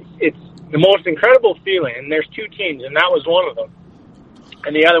 it's the most incredible feeling. And there's two teams, and that was one of them,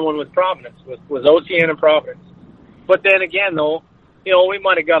 and the other one was Providence, was OCN and Providence. But then again, though, we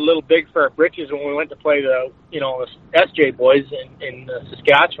might have got a little big for our britches when we went to play the SJ boys in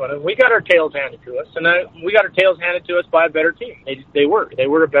Saskatchewan, and we got our tails handed to us, and we got our tails handed to us by a better team. They were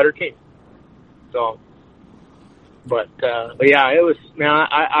a better team. So, but yeah, it was, man,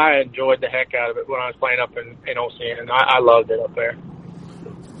 I enjoyed the heck out of it when I was playing up in OCN, and I loved it up there.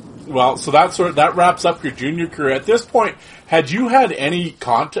 Well, so that wraps up your junior career. At this point, had you had any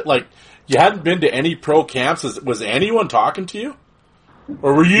contact, like, you hadn't been to any pro camps? Was anyone talking to you?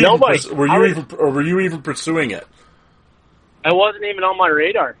 Or were you Nobody. Were you even pursuing it? I wasn't even on my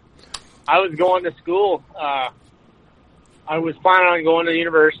radar. I was going to school. I was planning on going to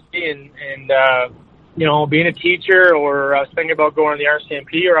university and being a teacher, or I was thinking about going to the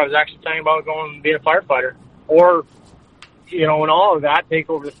RCMP, or I was actually thinking about going and being a firefighter, or and all of that, take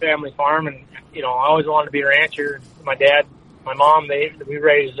over the family farm. And I always wanted to be a rancher. My dad, my mom, they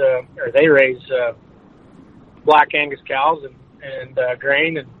raise black Angus cows and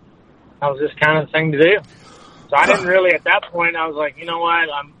grain, and that was just kind of the thing to do. So I didn't really, at that point, I was like, you know what,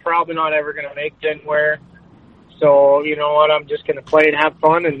 I'm probably not ever going to make it anywhere. So, you know what, I'm just going to play and have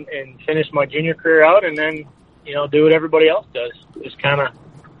fun and finish my junior career out, and then, do what everybody else does. Just kind of,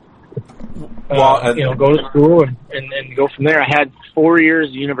 go to school and go from there. I had 4 years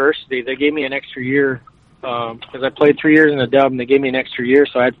of university. They gave me an extra year because I played 3 years in the Dub, and they gave me an extra year.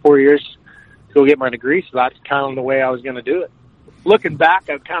 So I had 4 years to go get my degree. So that's kind of the way I was going to do it. Looking back,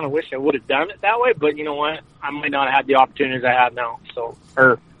 I kind of wish I would have done it that way, but you know what? I might not have had the opportunities I have now. So,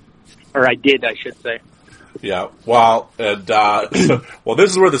 or I did, I should say. Yeah, well, and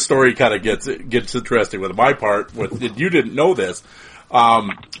this is where the story kind of gets interesting with my part. You didn't know this,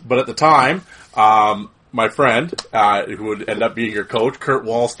 but at the time, my friend, who would end up being your coach, Kurt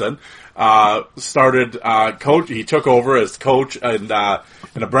Walston, started coach. He took over as coach in a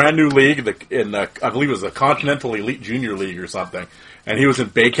brand new league, I believe it was the Continental Elite Junior League or something, and he was in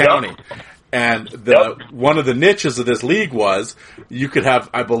Bay County. And one of the niches of this league was you could have,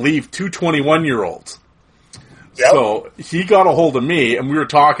 I believe, 2 21-year-olds. Yep. So he got a hold of me, and we were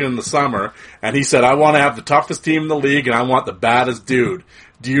talking in the summer, and he said, I want to have the toughest team in the league, and I want the baddest dude.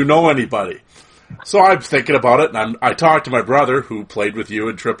 Do you know anybody? So I'm thinking about it, and I talked to my brother, who played with you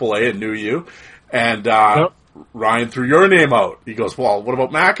in AAA and knew you, and Ryan threw your name out. He goes, well, what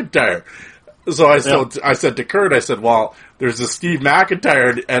about McIntyre? So I said to Kurt, well, there's this Steve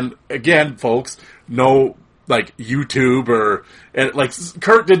McIntyre, and again, folks, no, like, YouTube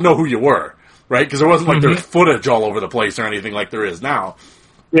Kurt didn't know who you were. Right? Because there wasn't like there's footage all over the place or anything like there is now.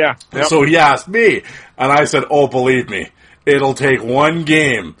 Yeah. Yep. So he asked me, and I said, oh, believe me, it'll take one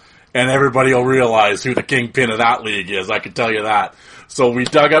game, and everybody will realize who the kingpin of that league is. I can tell you that. So we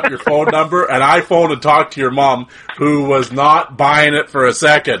dug up your phone number, and I phoned and talked to your mom, who was not buying it for a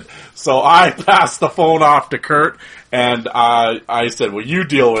second. So I passed the phone off to Kurt, and I said, well, you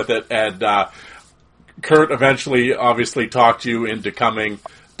deal with it. And Kurt eventually obviously talked you into coming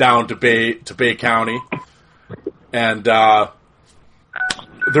down to Bay County, and the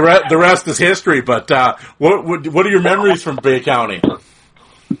rest is history. But what are your memories from Bay County?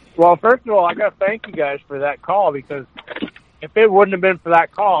 Well, first of all, I got to thank you guys for that call, because if it wouldn't have been for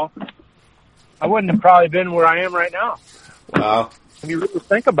that call, I wouldn't have probably been where I am right now. Wow. When you really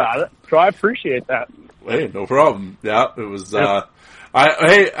think about it, so I appreciate that. Hey, no problem. Yeah, it was. I'm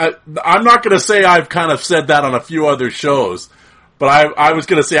not going to say I've kind of said that on a few other shows. But I was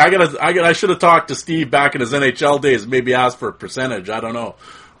gonna say I should have talked to Steve back in his NHL days and maybe asked for a percentage. I don't know,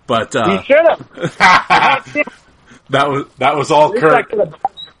 but you should have. that was all Kurt. At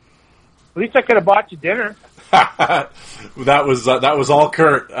least I could have bought you dinner. That was all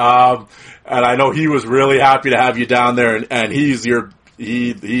Kurt, and I know he was really happy to have you down there, and he's your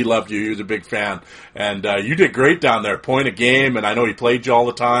he loved you. He was a big fan. And you did great down there, point a game, and I know he played you all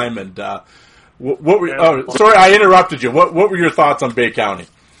the time. And sorry, I interrupted you. What were your thoughts on Bay County?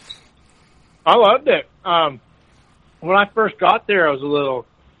 I loved it. When I first got there, I was a little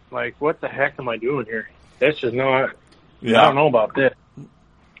like, what the heck am I doing here? This is not, I don't know about this.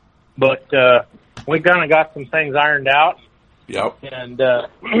 But we kind of got some things ironed out. Yep. And,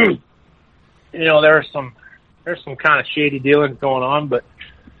 there's some kind of shady dealings going on, but,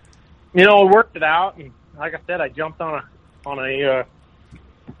 we worked it out. And like I said, I jumped on a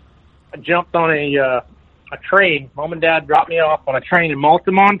train. Mom and Dad dropped me off on a train in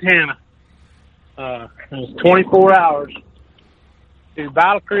Malta, Montana. It was 24 hours to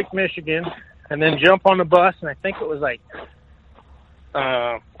Battle Creek, Michigan, and then jump on the bus. And I think it was like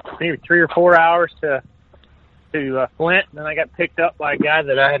maybe 3 or 4 hours to Flint. And then I got picked up by a guy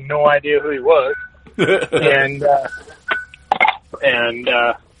that I had no idea who he was, and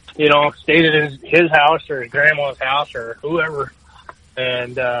stayed at his house or his grandma's house or whoever,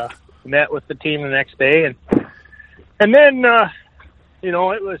 and met with the team the next day. And then it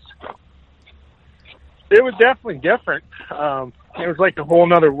was definitely different. It was like a whole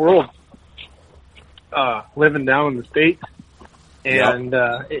nother world, living down in the States. And,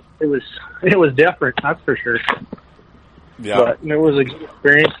 it was different, that's for sure. Yeah. But it was a good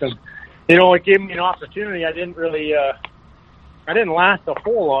experience. And, it gave me an opportunity. I didn't last a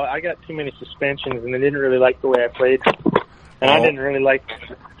whole lot. I got too many suspensions and I didn't really like the way I played. And I didn't really like,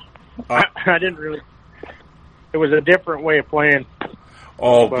 it was a different way of playing.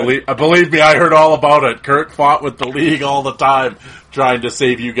 Oh, believe me, I heard all about it. Kurt fought with the league all the time trying to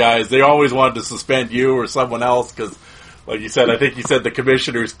save you guys. They always wanted to suspend you or someone else because, like you said, I think you said the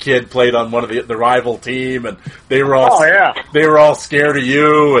commissioner's kid played on one of the rival team, and they were all they were all scared of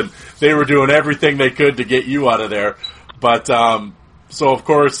you, and they were doing everything they could to get you out of there. But so of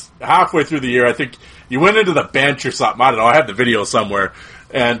course, halfway through the year, I think you went into the bench or something. I don't know. I had the video somewhere,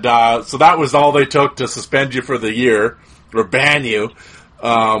 and so that was all they took to suspend you for the year or ban you.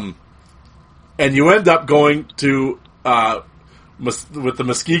 And you end up going to with the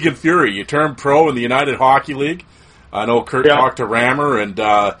Muskegon Fury. You turned pro in the United Hockey League. I know Kurt talked to Rammer and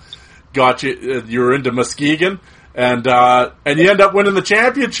got you. You were into Muskegon, and you end up winning the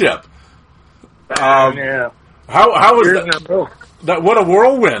championship. How was that? What a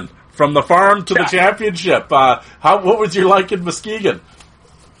whirlwind from the farm to the championship. What was your like in Muskegon?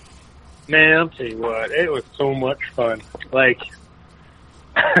 Man, I'll tell you what, it was so much fun. Like,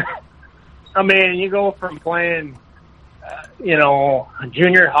 I mean, you go from playing,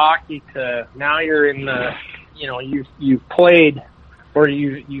 junior hockey to now you're in the, you've played or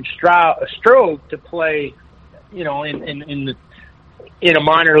you strove to play, in a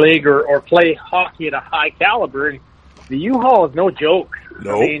minor league or play hockey at a high caliber. And the U-Haul is no joke.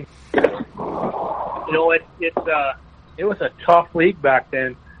 Nope. I mean, it was a tough league back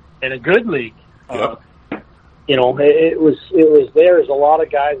then and a good league. Yep. It was there's a lot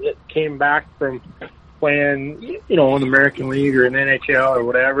of guys that came back from playing, in the American League or in the NHL or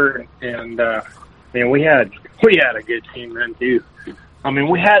whatever. And, we had a good team then too. I mean,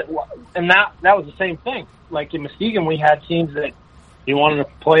 and that was the same thing. Like in Muskegon, we had teams that you wanted to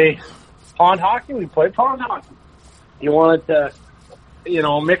play pond hockey, we played pond hockey. You wanted to,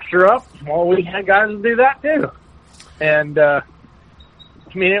 mix her up. Well, we had guys to do that too. And,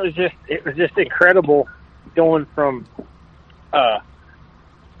 it was just incredible going from,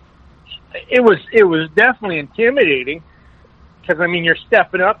 it was definitely intimidating because, you're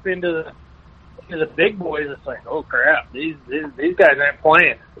stepping up into the big boys. It's like, oh crap, these guys aren't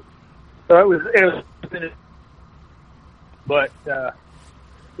playing. So it was, but,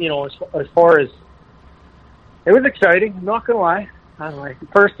 as far as, it was exciting, I'm not going to lie. I was like, the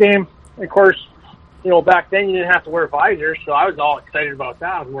first game, of course, back then you didn't have to wear visors, so I was all excited about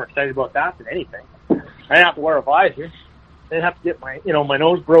that. I was more excited about that than anything. I didn't have to wear a visor. I didn't have to get my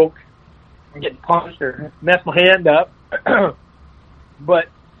nose broke and get punched or mess my hand up. But,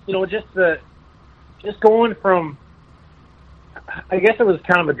 just going from, I guess it was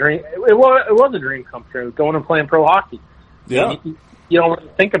kind of a dream. It was a dream come true, going and playing pro hockey. Yeah. You don't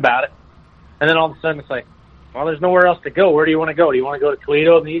really think about it. And then all of a sudden it's like, well, there's nowhere else to go. Where do you want to go? Do you want to go to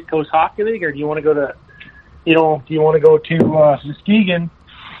Toledo in the East Coast Hockey League, or do you want to go to, do you want to go to Muskegon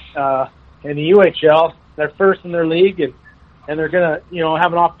in the UHL? They're first in their league, and they're gonna,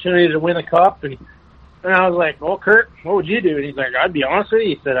 have an opportunity to win a cup. And I was like, well, Kurt, what would you do? And he's like, I'd be honest with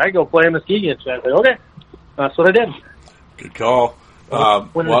you. He said, I'd go play in Muskegon. So I said, okay, that's what I did. Good call.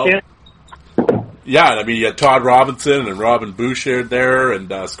 Yeah, I mean, you had Todd Robinson and Robin Bouchard there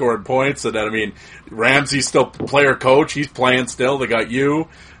and scoring points. And then, I mean, Ramsey's still player coach. He's playing still. They got you.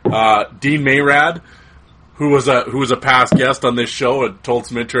 Dean Mayrad, who was a past guest on this show and told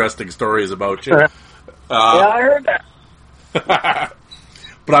some interesting stories about you. Yeah, I heard that.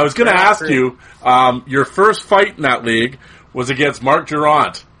 But I was going to ask you, your first fight in that league was against Mark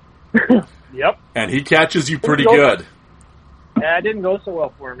Durant. Yep. And he catches you pretty good. Yeah, it didn't go so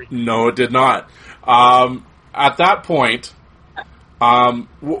well for me. No, it did not. At that point,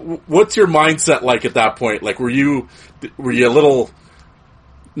 what's your mindset like at that point? Like, were you a little?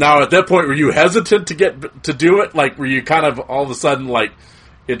 Now, at that point, were you hesitant to do it? Like, were you kind of all of a sudden like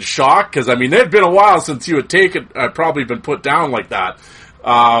in shock? Because I mean, it had been a while since you had probably been put down like that.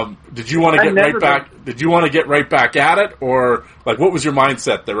 Did you want to get right back? Did you want to get right back at it, or like what was your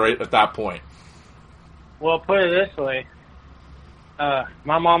mindset there right at that point? Well, put it this way.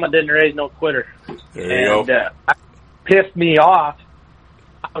 My mama didn't raise no quitter. There you go. It pissed me off.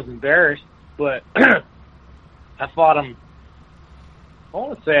 I was embarrassed, but I fought him. I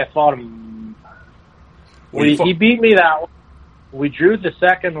want to say I fought him. He beat me that one. We drew the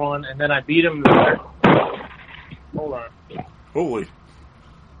second one, and then I beat him the third. Hold on. Holy.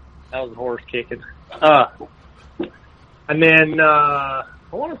 That was a horse kicking. And then I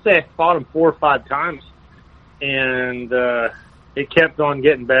want to say I fought him 4 or 5 times, and it kept on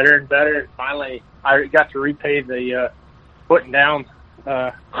getting better and better. And finally, I got to repay the putting down.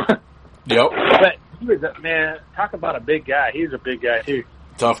 Yep. But he was man. Talk about a big guy. He was a big guy too.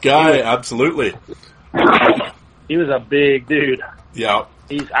 Tough guy, absolutely. He was a big dude. Yeah.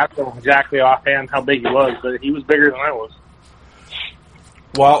 I don't know exactly offhand how big he was, but he was bigger than I was.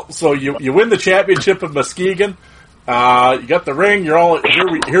 Well, so you win the championship of Muskegon. You got the ring. You're all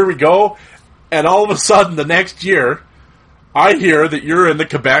here we go, and all of a sudden the next year, I hear that you're in the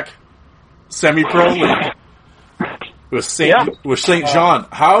Quebec semi-pro league with Saint Jean.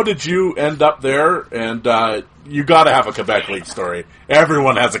 How did you end up there? And you got to have a Quebec league story.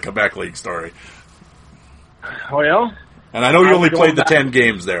 Everyone has a Quebec league story. Well, and I know you only played the 10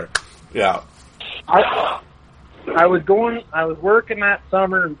 games there. Yeah. I was working that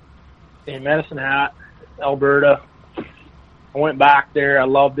summer in Medicine Hat, Alberta. I went back there. I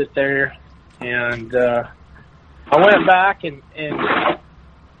loved it there. And I went back and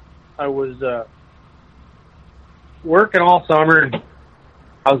I was working all summer. And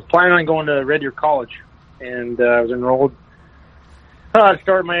I was planning on going to Red Deer College. And I was enrolled to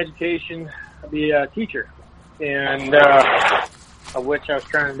start my education, be a teacher. And of which I was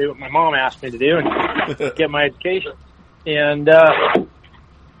trying to do what my mom asked me to do and get my education. And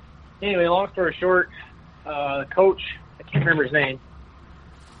anyway, long story short, the coach, I can't remember his name,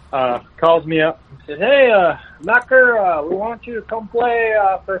 calls me up and said, "Hey, Macker, we want you to come play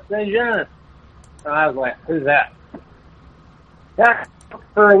for Saint Jean." And I was like, "Who's that?" "Yeah,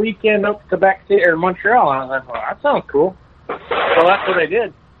 for a weekend up to Quebec City or Montreal." And I was like, "Well, that sounds cool." So that's what I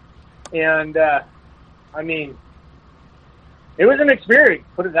did. And I mean, it was an experience,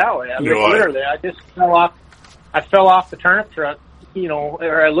 put it that way. I mean, literally, I just fell off the turnip truck,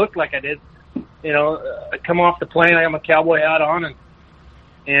 or I looked like I did. I come off the plane, I got my cowboy hat on,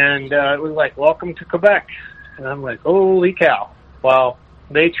 and it was like, "Welcome to Quebec." And I'm like, holy cow. Well,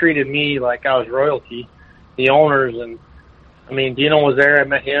 they treated me like I was royalty, the owners, and, I mean, Dino was there, I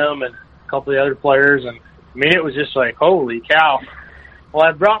met him, and a couple of the other players, and, I mean, it was just like, holy cow. Well,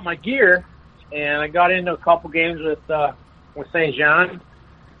 I brought my gear, and I got into a couple games with Saint Jean,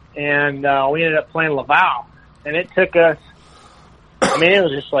 and we ended up playing Laval. And it took us, I mean, it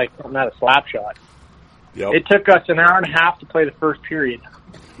was just like not a slap shot. Yep. It took us an hour and a half to play the first period.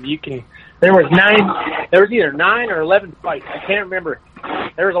 There was either 9 or 11 fights. I can't remember.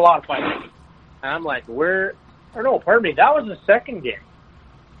 There was a lot of fights. And I'm like, that was the second game.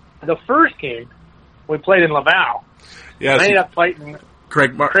 The first game, we played in Laval. Yeah, I ended up fighting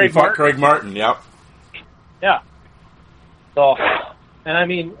Craig Martin, yep. Yeah. So, and I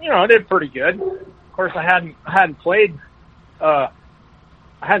mean, I did pretty good. Of course, I hadn't played or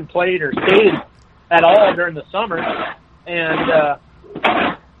skated at all during the summer, and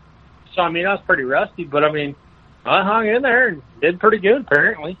so I mean, I was pretty rusty. But I mean, I hung in there and did pretty good.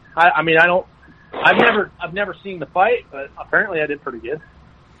 Apparently, I've never seen the fight, but apparently I did pretty good.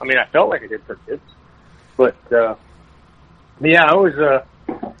 I mean, I felt like I did pretty good. But yeah, I was.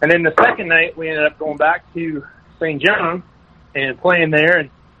 And then the second night, we ended up going back to Saint John and playing there. And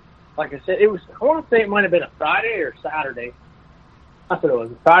like I said, I want to say it might have been a Friday or Saturday. That's what it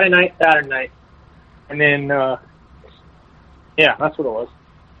was. Friday night, Saturday night. And then, yeah, that's what it was.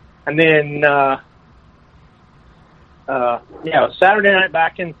 And then, it was Saturday night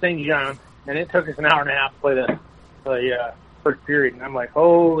back in Saint John. and it took us an hour and a half to play the first period. And I'm like,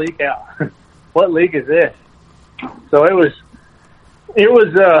 holy cow, what league is this? So it was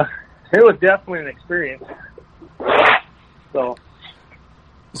definitely an experience. So,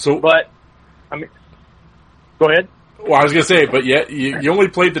 but I mean, go ahead. Well, I was going to say, but yet you only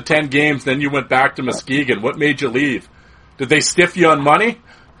played the 10 games, then you went back to Muskegon. What made you leave? Did they stiff you on money?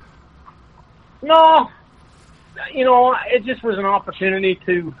 No, it just was an opportunity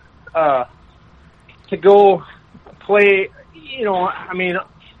to go play. I mean,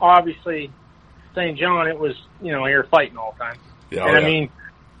 obviously, St. John, it was you're fighting all the time, I mean,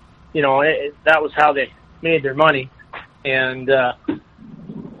 that was how they made their money, and at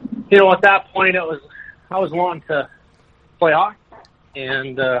that point, I was wanting to play hockey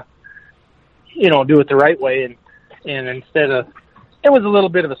and do it the right way, and instead of, it was a little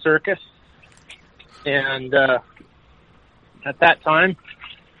bit of a circus. And at that time,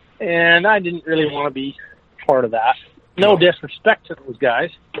 and I didn't really want to be part of that. No disrespect to those guys,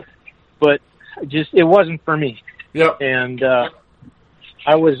 but it wasn't for me. Yep. And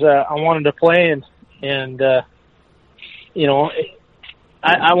I wanted to play, and I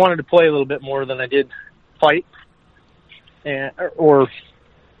wanted to play a little bit more than I did fight. And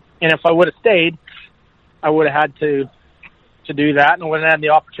if I would have stayed, I would have had to do that, and I would have had the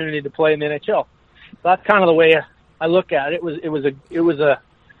opportunity to play in the NHL. That's kind of the way I look at it. It was a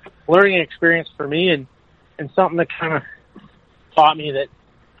learning experience for me, and something that kind of taught me that,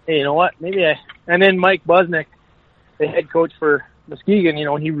 hey, you know what, and then Mike Busnick, the head coach for Muskegon,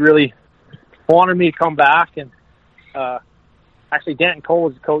 he really wanted me to come back, and actually Danton Cole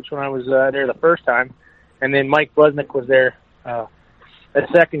was the coach when I was there the first time, and then Mike Busnick was there the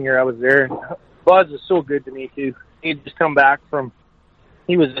second year I was there, and Buzz was so good to me too. He'd just come back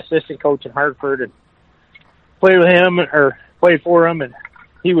he was an assistant coach in Hartford, and played with him or played for him, and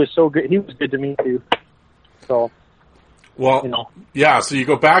he was so good. He was good to me too. So, well, yeah. So you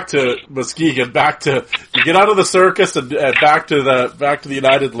go back to Muskegon, you get out of the circus and back to the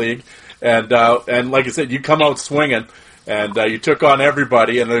United League, and like I said, you come out swinging, and you took on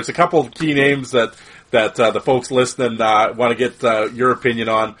everybody. And there's a couple of key names that the folks listening want to get your opinion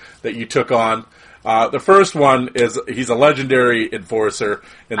on that you took on. The first one is he's a legendary enforcer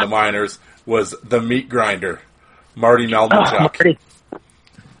in the minors. Was the meat grinder. Marty Melnichuk.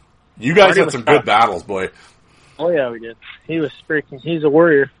 You guys had some good battles, boy. Oh yeah, we did. He's a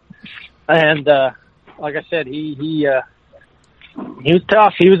warrior. And, like I said, he was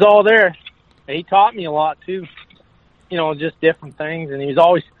tough. He was all there. He taught me a lot too. Just different things. And he was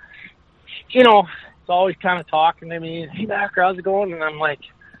always, kind of talking to me. Hey, Backer, how's it going? And I'm like,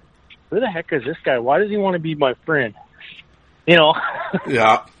 who the heck is this guy? Why does he want to be my friend? Yeah.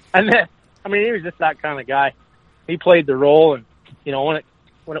 And then, he was just that kind of guy. He played the role, and when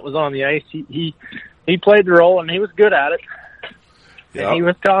it was on the ice, he played the role, and he was good at it. Yeah, and he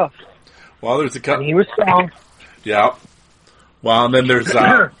was tough. Well, there's a couple. He was strong. Yeah. Well, and then there's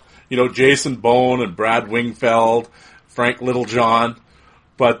Jason Bone and Brad Wingfeld, Frank Littlejohn,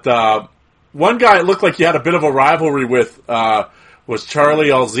 but one guy it looked like you had a bit of a rivalry with was Charlie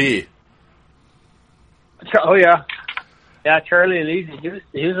Alzee. Oh yeah. Yeah, Charlie Alzee,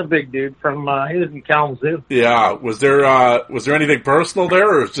 he was a big dude he was in Kalamazoo. Yeah, was there anything personal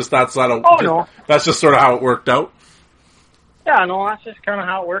there, or is just that sort of? Oh no, that's just sort of how it worked out. Yeah, no, that's just kind of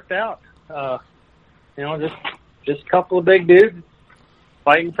how it worked out. Just a couple of big dudes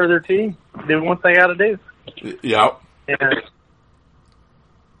fighting for their team, doing what they got to do. Yeah, and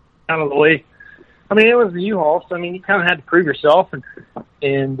kind of the way. It was the U-Haul, so you kind of had to prove yourself,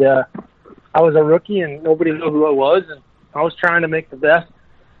 and I was a rookie, and nobody knew who I was, and I was trying to make the best,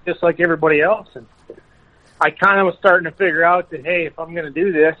 just like everybody else. And I kind of was starting to figure out that, hey, if I'm going to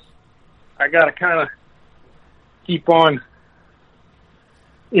do this, I got to kind of keep on,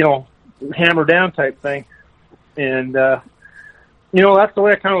 hammer down type thing. And, that's the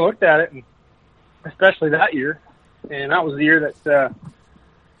way I kind of looked at it, and especially that year. And that was the year that,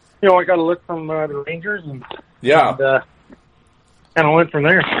 I got a look from the Rangers, and kind of went from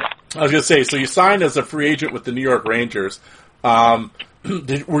there. I was going to say, so you signed as a free agent with the New York Rangers. Were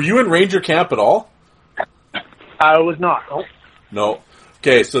you in Ranger camp at all? I was not. No.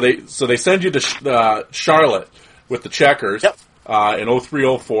 Okay, so they send you to Charlotte with the Checkers. Yep. In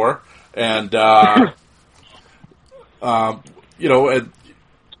 03-04, and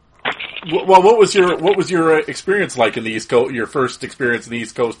what was your experience like in the East Coast? Your first experience in the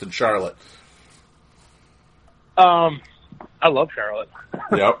East Coast in Charlotte? I love Charlotte.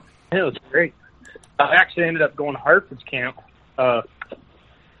 Yep. It was great. I actually ended up going to Hartford's camp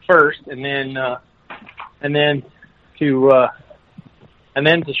first, and then to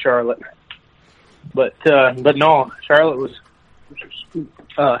Charlotte. But no, Charlotte was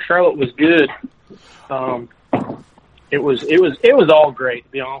good. It was all great,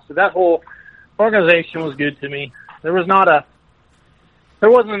 to be honest. That whole organization was good to me. There wasn't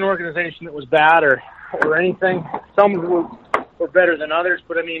an organization that was bad or anything. Some were better than others,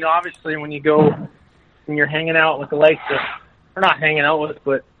 but I mean, obviously, when you're hanging out with the likes of, or not hanging out with,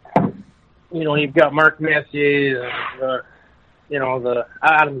 but you've got Mark Messier, and the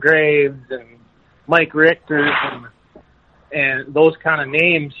Adam Graves and Mike Richters and those kind of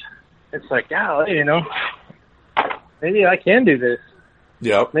names. It's like, maybe I can do this.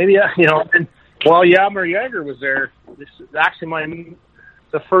 Yep. Maybe and while Yammer Yeager was there, this is actually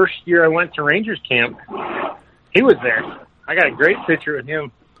the first year I went to Rangers camp. He was there. I got a great picture with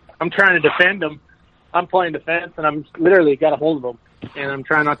him. I'm trying to defend him. I'm playing defense, and I'm literally got a hold of him, and I'm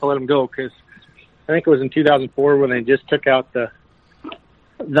trying not to let him go because I think it was in 2004 when they just took out the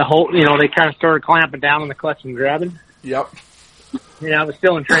whole. They kind of started clamping down on the clutch and grabbing. Yep. I was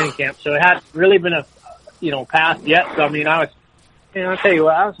still in training camp, so it hadn't really been passed yet. So I mean, I was, I'll tell you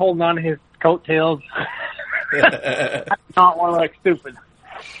what, I was holding on to his coattails. I did not want to look stupid.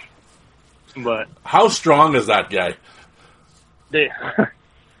 But how strong is that guy?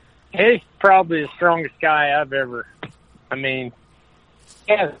 He's probably the strongest guy I've ever. I mean,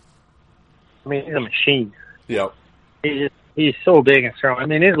 he's a machine. Yep. He's so big and strong. I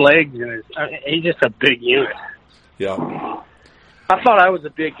mean, his legs and he's just a big unit. Yeah. I thought I was a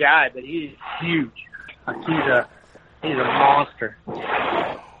big guy, but he's huge. He's a monster.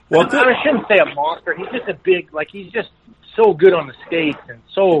 Well, I shouldn't say a monster. He's just a big, he's just so good on the skates and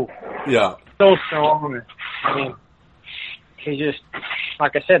so strong. I mean, he just,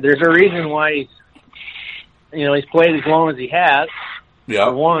 like I said, there's a reason why he's played as long as he has. Yeah.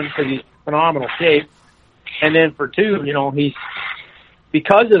 For one, because he's in phenomenal shape, and then for two, he's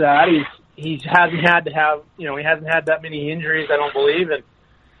because of that he hasn't had that many injuries, I don't believe,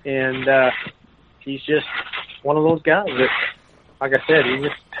 and he's just one of those guys that, like I said, he's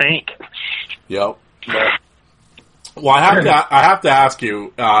just a tank. Yep. Well, I have to ask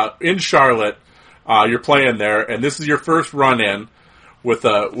you, in Charlotte, you're playing there, and this is your first run-in with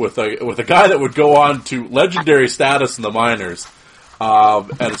a guy that would go on to legendary status in the minors.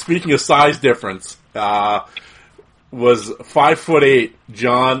 And speaking of size difference, was 5'8"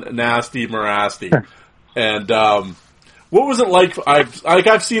 John Nasty Mirasty. And what was it like?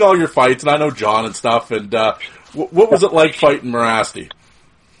 I've seen all your fights, and I know John and stuff. And what was it like fighting Mirasty?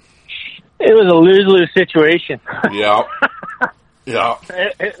 It was a lose-lose situation. Yeah. Yeah.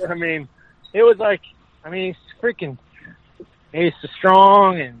 I mean, it was like, he's freaking, he's so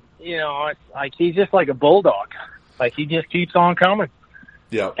strong, and, it's like he's just like a bulldog. Like, he just keeps on coming.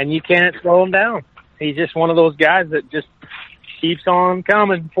 Yeah. And you can't slow him down. He's just one of those guys that just keeps on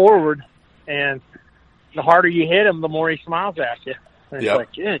coming forward, and the harder you hit him, the more he smiles at you. And it's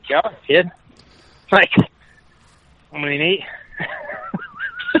like, good job, kid. Like,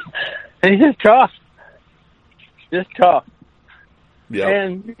 he's just tough. Just tough. Yeah.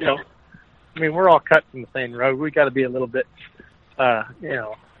 And, we're all cut from the same road. We got to be a little bit, But,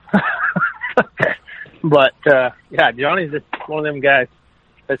 Johnny's just one of them guys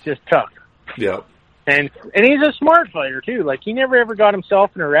that's just tough. Yeah. And he's a smart fighter, too. Like, he never ever got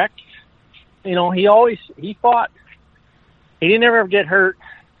himself in a wreck. He fought. He didn't ever get hurt,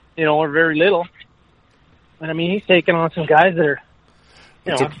 or very little. And, he's taken on some guys that are,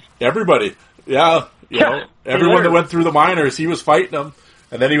 everybody. Yeah. Everyone that went through the minors, he was fighting them.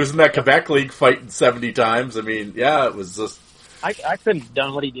 And then he was in that Quebec League fighting 70 times. It was just... I couldn't have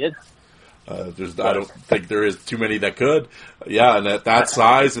done what he did. I don't think there is too many that could. Yeah, and at that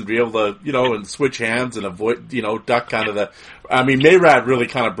size and be able to, and switch hands and avoid, duck kind of the... Mayrad really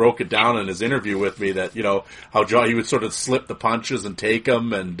kind of broke it down in his interview with me that, how John, he would sort of slip the punches and take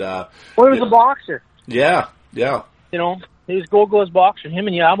them and... he was a boxer. Yeah, yeah. He was Gold Gloves boxer. Him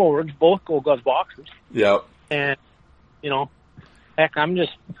and Yabo were both Gold Gloves boxers. Yeah. And, heck, I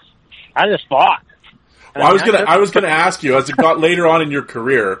just fought. Well, I was gonna ask you, as it got later on in your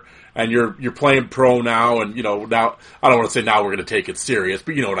career, and you're playing pro now, and now I don't want to say now we're gonna take it serious,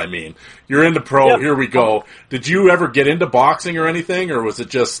 but you know what I mean. You're into pro. Yep. Here we go. Did you ever get into boxing or anything, or was it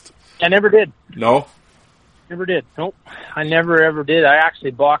just? I never did. No. Never did. Nope. I never ever did. I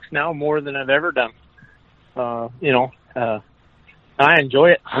actually box now more than I've ever done. I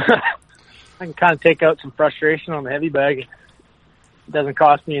enjoy it. I can kind of take out some frustration on the heavy bag. It doesn't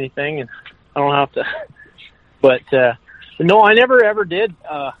cost me anything, and I don't have to. But no, I never ever did.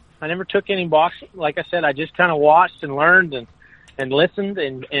 I never took any boxing. Like I said, I just kind of watched and learned and listened,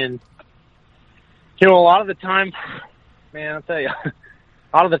 and a lot of the time, man, I'll tell you,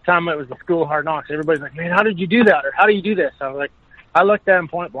 a lot of the time it was the School of Hard Knocks. Everybody's like, man, how did you do that? Or how do you do this? I was like, I looked at him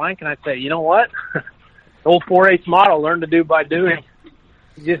point blank and I'd say, you know what? The old 4-H model, learn to do by doing.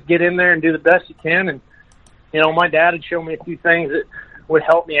 You just get in there and do the best you can. And, you know, my dad had shown me a few things that would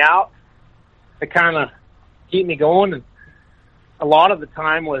help me out to kind of keep me going. And a lot of the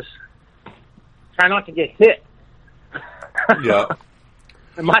time was try not to get hit. Yeah.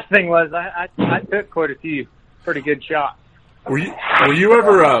 And my thing was I took quite a few pretty good shots. Were you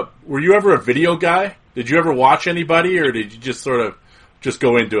ever a video guy? Did you ever watch anybody, or did you just sort of just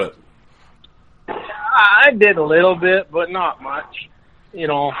go into it? I did a little bit, but not much. You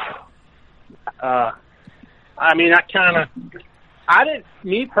know, I mean, I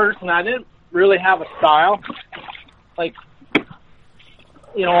didn't really have a style. Like,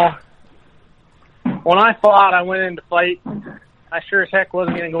 you know, when I fought, I went in to fight. I sure as heck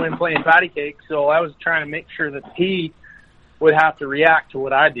wasn't going to go in playing patty cake, so I was trying to make sure that he would have to react to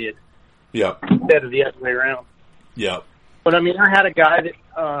what I did. Yeah. Instead of the other way around. Yeah. But I mean, I had a guy that,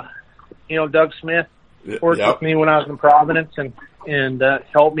 you know, Doug Smith worked with me when I was in Providence and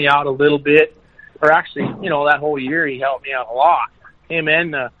helped me out a little bit. Or actually, you know, that whole year he helped me out a lot. Him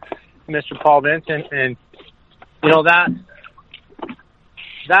and Mr. Paul Vincent, and you know that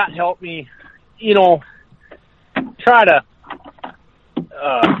helped me, you know, try to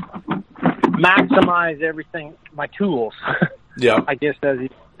maximize everything, my tools. Yeah. I guess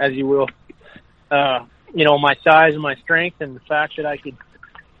as you will. You know, my size and my strength, and the fact that I could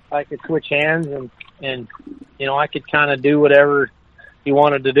switch hands and you know, I could kind of do whatever he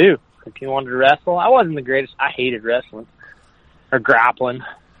wanted to do. If he wanted to wrestle, I wasn't the greatest. I hated wrestling or grappling,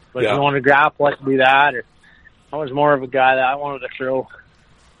 but if he wanted to grapple, I could do that. Or I was more of a guy that I wanted to throw.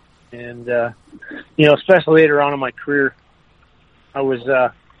 And you know, especially later on in my career, I was,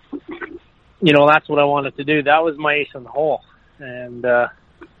 you know, that's what I wanted to do. That was my ace in the hole. And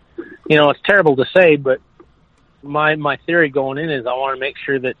you know, it's terrible to say, but my theory going in is I want to make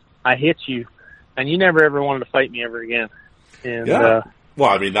sure that I hit you, and you never ever wanted to fight me ever again. And well,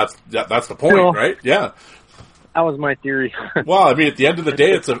 I mean, that's the point, you know, right? Yeah. That was my theory. Well, I mean, at the end of the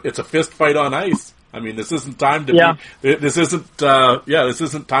day, it's a fist fight on ice. I mean, this isn't time to this isn't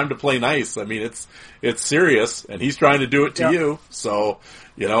time to play nice. I mean, it's serious, and he's trying to do it to you. So,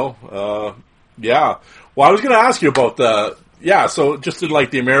 you know, yeah. Well, I was going to ask you about so just in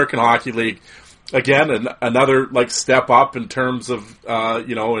like the American Hockey League, again, another like step up in terms of,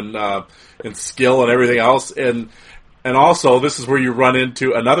 you know, in skill and everything else. And also, this is where you run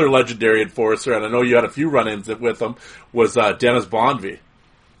into another legendary enforcer, and I know you had a few run-ins with him, was Dennis Bonvie.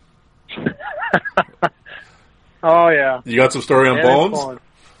 Oh, yeah. You got some story on Bones?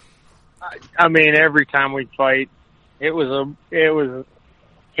 I mean, every time we'd fight, he'd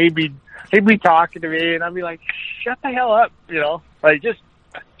be talking to me, and I'd be like, shut the hell up, you know? Like, just,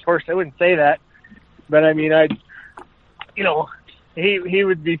 of course, I wouldn't say that, but I mean, you know, he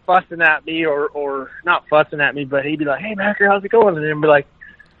would be fussing at me, or not fussing at me, but he'd be like, hey, Macker, how's it going? And then be like,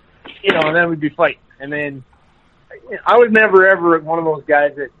 you know, and then we'd be fighting. And then I was never, ever one of those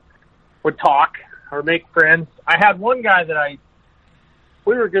guys that would talk or make friends. I had one guy that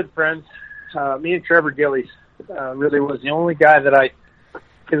we were good friends. Me and Trevor Gillies really was the only guy that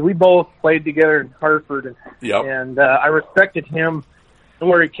because we both played together in Hartford, and I respected him and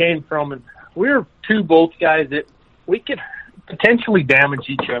where he came from. And we were both guys that we could potentially damage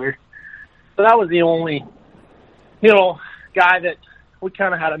each other. So that was the only, you know, guy that we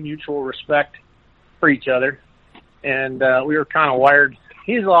kind of had a mutual respect for each other. And we were kind of wired.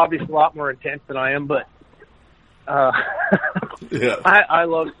 He's obviously a lot more intense than I am, but I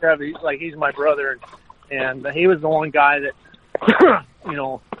love Trevor. He's my brother. And he was the one guy that, you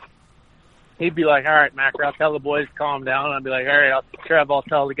know, he'd be like, all right, Macker, I'll tell the boys to calm down. I'd be like, all right, Trev, I'll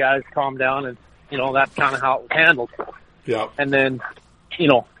tell the guys to calm down. And, you know, that's kind of how it was handled. Yeah. And then, you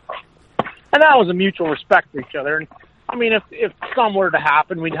know, and that was a mutual respect for each other. And I mean, if something were to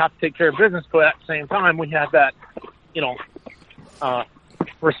happen, we'd have to take care of business, but at the same time, we had that, you know,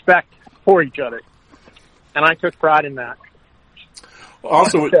 respect for each other. And I took pride in that.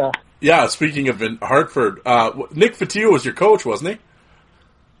 Also, speaking of in Hartford, Nick Fatio was your coach, wasn't he?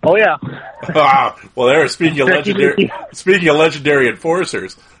 Oh, yeah. Well, there, speaking of legendary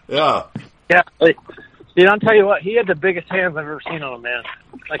enforcers. Yeah. Yeah. Dude, I'll tell you what, he had the biggest hands I've ever seen on a man.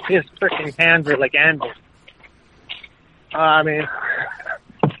 Like, his freaking hands are like anvils. I mean,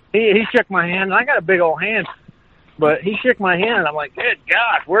 he shook my hand, and I got a big old hand, but he shook my hand, and I'm like, good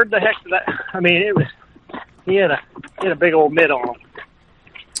God, where the heck did that? I mean, he had a big old mitt on him.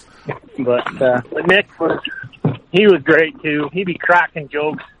 But Nick he was great too. He'd be cracking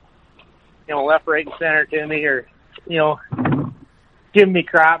jokes, you know, left, right, and center to me, or, you know, giving me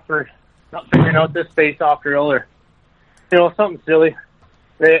crap for not figuring out this face-off drill or, something silly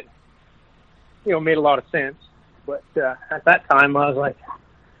that, made a lot of sense. But at that time, I was like,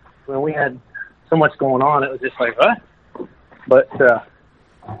 when we had so much going on, it was just like, what?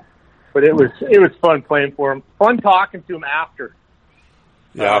 But it was fun playing for him. Fun talking to him after.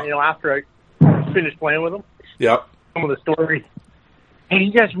 Yeah. After I finished playing with him. Yep. Some of the stories. Hey,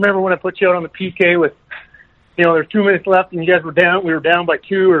 you guys remember when I put you out on the PK with, there's 2 minutes left and you guys were down? We were down by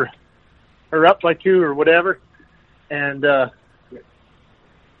 2 or up by 2 or whatever. And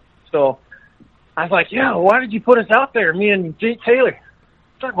so I was like, yeah, why did you put us out there, me and Jake Taylor?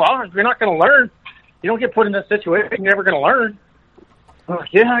 It's like, well, you're not going to learn. You don't get put in that situation. You're never going to learn. I'm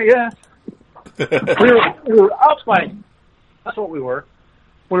like, yeah. we were up by, that's what we were.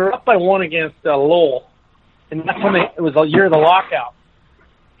 We were up by 1 against Lowell. And that's when it was the year of the lockout.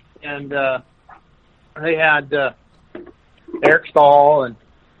 And they had Eric Stahl and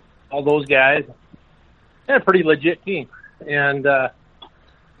all those guys. They had a pretty legit team. And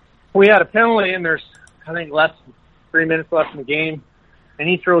we had a penalty, and there's, I think, less than 3 minutes left in the game. And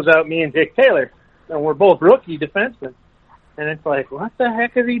he throws out me and Jake Taylor. And we're both rookie defensemen. And it's like, what the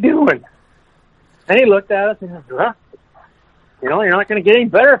heck is he doing? And he looked at us and he said, well, you're not going to get any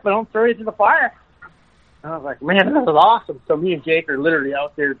better if I don't throw you to the fire. And I was like, man, this is awesome. So me and Jake are literally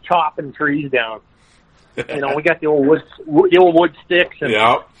out there chopping trees down. We got the old wood sticks, and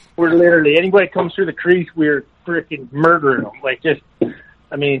we're literally, anybody comes through the crease, we're freaking murdering them. Like, just, we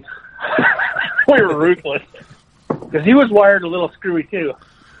were ruthless. Because he was wired a little screwy too.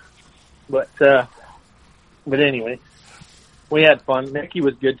 But anyway, we had fun. Mickey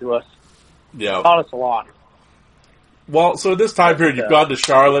was good to us. Yeah. Taught us a lot. Well, so this time period, you've gone to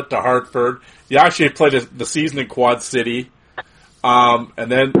Charlotte, to Hartford. You actually played the season in Quad City. And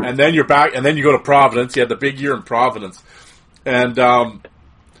then you're back, and then you go to Providence. You had the big year in Providence. And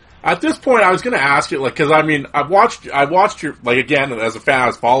at this point, I was going to ask you, because I've watched your, again, as a fan, I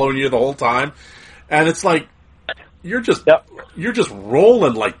was following you the whole time. And it's like, you're just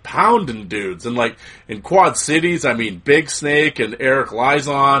rolling, pounding dudes. And in Quad Cities, Big Snake and Eric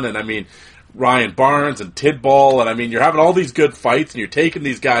Lizon, and Ryan Barnes and Tidball, and you're having all these good fights, and you're taking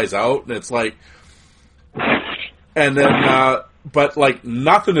these guys out, and it's like, and then, but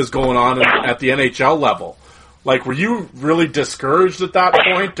nothing is going on at the NHL level. Were you really discouraged at that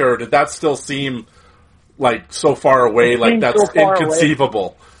point, or did that still seem so far away, that's so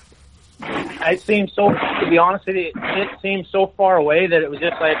inconceivable? It seemed so, to be honest with you, it seemed so far away that it was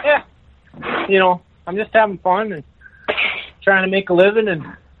just like, I'm just having fun and trying to make a living,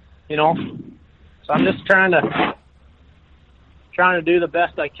 and so I'm just trying to do the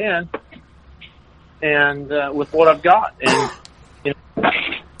best I can, and with what I've got. And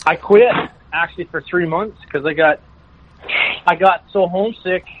I quit actually for 3 months because I got so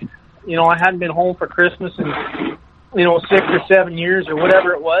homesick. I hadn't been home for Christmas in 6 or 7 years or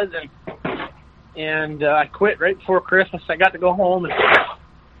whatever it was, and I quit right before Christmas. I got to go home and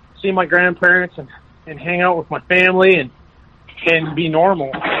see my grandparents and hang out with my family and be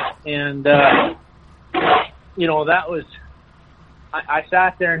normal. And, that was, I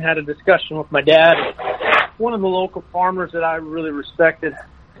sat there and had a discussion with my dad, one of the local farmers that I really respected,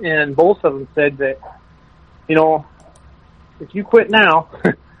 and both of them said that, if you quit now,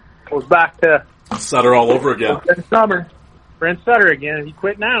 goes back to Sutter all over again. Brent Sutter again. If you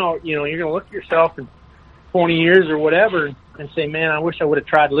quit now, you're going to look at yourself in 20 years or whatever and say, man, I wish I would have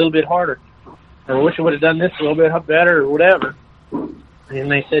tried a little bit harder. Or I wish I would have done this a little bit better or whatever. And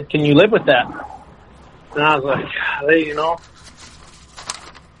they said, can you live with that? And I was like,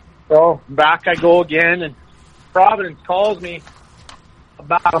 So back I go again, and Providence calls me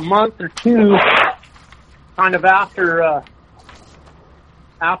about a month or two, kind of after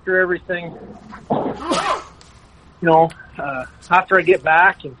everything, after I get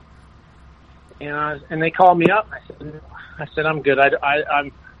back, and they called me up. I said I'm good.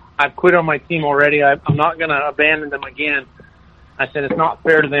 I've quit on my team already. I'm not going to abandon them again. I said it's not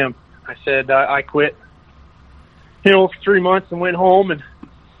fair to them. I said I quit, for 3 months and went home, and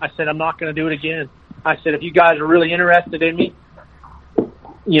I said I'm not going to do it again. I said if you guys are really interested in me,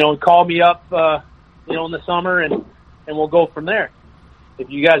 call me up, in the summer, and we'll go from there. If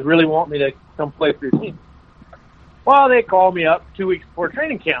you guys really want me to come play for your team. Well, they called me up 2 weeks before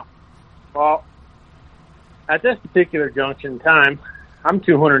training camp. Well, at this particular junction in time, I'm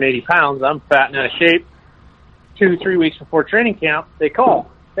 280 pounds. I'm fat and out of shape. 2-3 weeks before training camp, they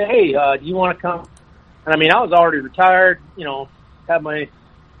call. Say, hey, do you want to come? And I was already retired, had my,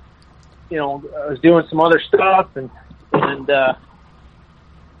 I was doing some other stuff, and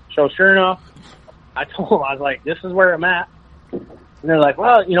so sure enough, I told him, I was like, this is where I'm at. And they're like,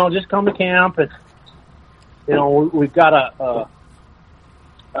 well, just come to camp, and we've got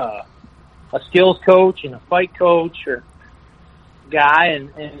a skills coach and a fight coach or guy,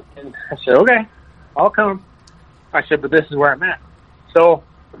 and I said, okay, I'll come. I said, but this is where I'm at. So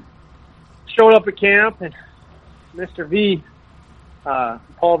showed up at camp, and Mr. V,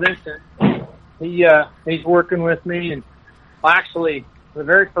 Paul Vincent, he's working with me, and actually the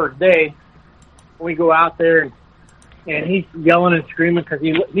very first day we go out there, and he's yelling and screaming because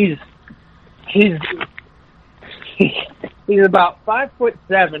he's about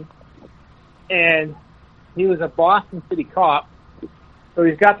 5'7", and he was a Boston City cop, so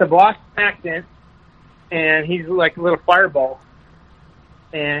he's got the Boston accent, and he's like a little fireball,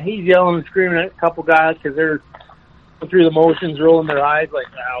 and he's yelling and screaming at a couple guys because they're going through the motions, rolling their eyes like,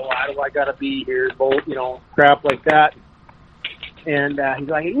 oh, why do I gotta be here, crap like that. And he's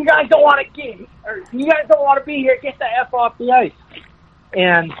like, you guys don't want to be here, get the F off the ice.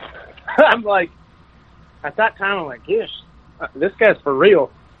 And I'm like, at that time, I'm like, gosh, this guy's for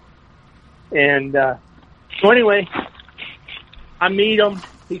real. And so anyway, I meet him.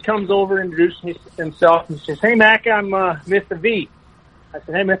 He comes over, introduces himself, and says, hey, Mac, I'm Mr. V. I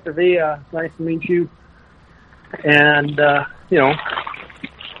said, hey, Mr. V, nice to meet you. And, I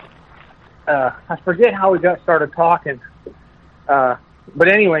forget how we got started talking. But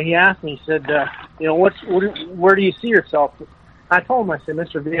anyway, he asked me, he said, where do you see yourself? I told him, I said,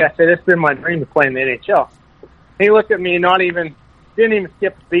 Mr. V, I said, it's been my dream to play in the NHL. He looked at me and didn't even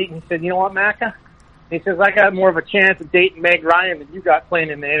skip a beat, and he said, you know what, Macca? He says, I got more of a chance of dating Meg Ryan than you got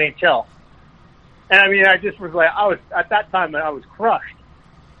playing in the NHL. And I mean, I just was like, at that time, I was crushed.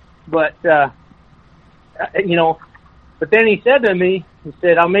 But, but then he said to me, he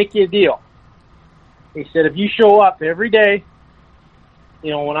said, I'll make you a deal. He said, if you show up every day,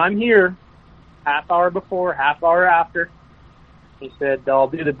 when I'm here, half hour before, half hour after, he said, I'll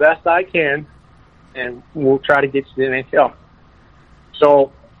do the best I can, and we'll try to get you to the NHL.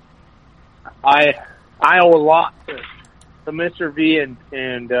 So I owe a lot to Mr. V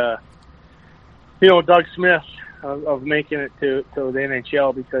and Doug Smith of making it to the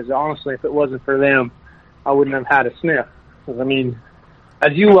NHL, because honestly, if it wasn't for them, I wouldn't have had a sniff. Because, I mean,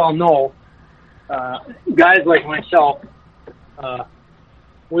 as you well know, guys like myself,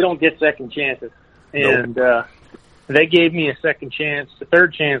 we don't get second chances. And they gave me a second chance, a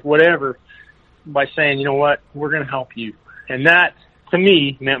third chance, whatever, by saying, you know what, we're going to help you. And that, to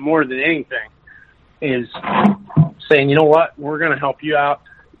me, meant more than anything, is saying, you know what, we're going to help you out.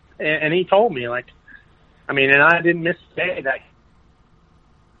 And he told me, and I didn't miss a day. That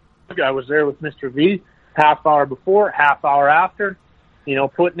I was there with Mr. V, half hour before, half hour after,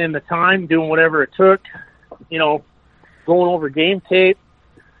 putting in the time, doing whatever it took, going over game tape,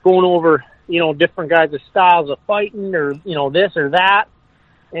 going over, different guys' styles of fighting, or, this or that,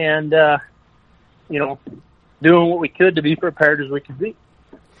 and, doing what we could to be prepared as we could be.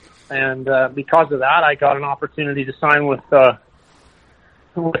 And because of that, I got an opportunity to sign with the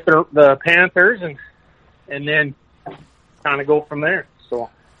Panthers, and then kind of go from there. So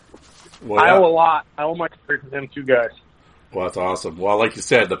I owe a lot. I owe my career to them two guys. Well, that's awesome. Well, like you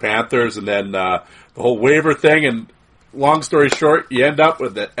said, the Panthers, and then the whole waiver thing, and long story short, you end up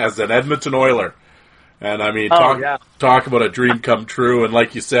with it as an Edmonton Oiler. And I mean, talk about a dream come true. And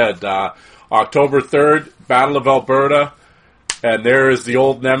like you said, October 3rd, Battle of Alberta, and there is the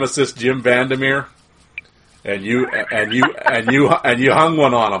old nemesis Jim Vandermeer, and you hung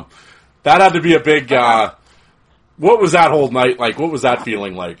one on him. That had to be a big. What was that whole night like? What was that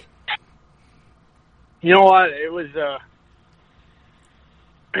feeling like? You know what? It was.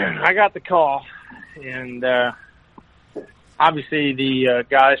 I got the call, and obviously the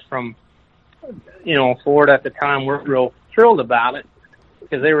guys from Florida at the time weren't real thrilled about it,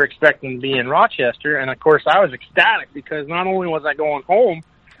 because they were expecting to be in Rochester. And, of course, I was ecstatic, because not only was I going home,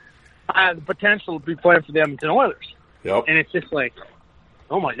 I had the potential to be playing for the Edmonton Oilers. Yep. And it's just like,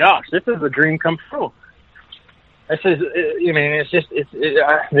 oh, my gosh, this is a dream come true. This is,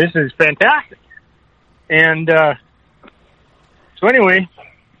 this is fantastic. And so anyway,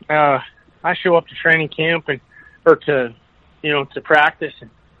 I show up to training camp to practice. And,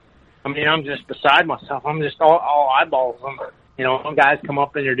 I mean, I'm just beside myself. I'm just all eyeballs. Guys come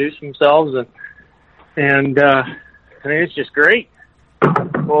up and introduce themselves, and it's just great.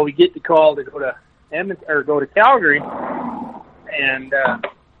 Well, we get the call to go to Edmonton or go to Calgary, and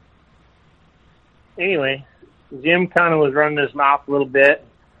anyway, Jim kind of was running his mouth a little bit.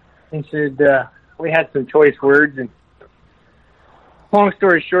 He said we had some choice words, and long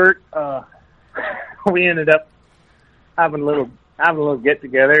story short, we ended up having a little get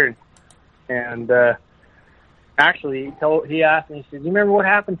together, and actually, he asked me, he said, "You remember what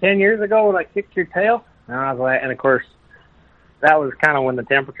happened 10 years ago when I kicked your tail?" And I was like, and of course, that was kind of when the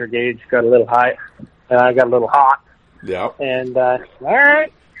temperature gauge got a little high, and I got a little hot. Yeah. And, all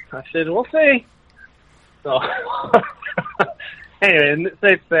right. I said, we'll see. So, anyway, and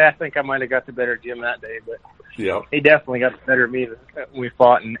safe to say, I think I might have got the better of Jim that day, but Yeah. he definitely got the better of me when we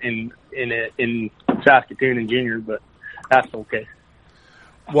fought in Saskatoon in junior, but that's okay.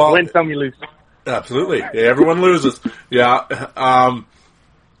 Well, Win some, you lose some. absolutely. Yeah, everyone loses. Yeah.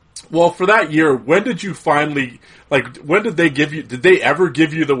 Well, for that year, when did you finally, when did did they ever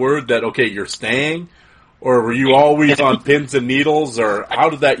give you the word that, okay, you're staying? Or were you always on pins and needles? Or how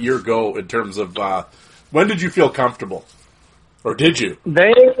did that year go in terms of, when did you feel comfortable? Or did you?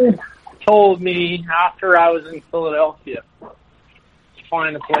 They told me after I was in Philadelphia to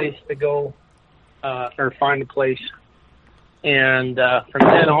find a place to go, or find a place. And from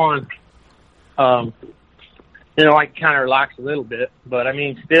then on, I kind of relaxed a little bit. But,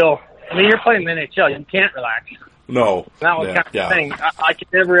 still, you're playing the NHL. You can't relax. No. That was kind of the thing. I could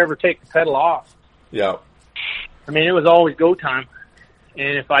never, ever take the pedal off. Yeah. It was always go time.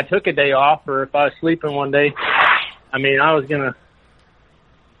 And if I took a day off or if I was sleeping one day, I was going to,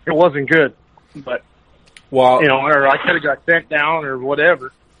 it wasn't good. But, well, or I could have got sent down or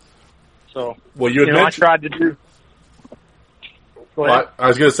whatever. So, well, you had mentioned, I tried to do. Well, I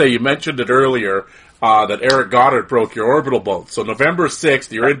was going to say, you mentioned it earlier, that Eric Goddard broke your orbital bone. So November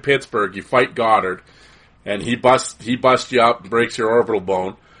 6th, you're in Pittsburgh, you fight Goddard, and he busts you up and breaks your orbital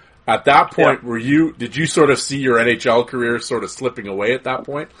bone. At that point, did you sort of see your NHL career sort of slipping away at that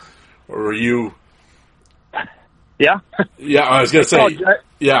point? Or were you... Yeah. Yeah, I was going to say,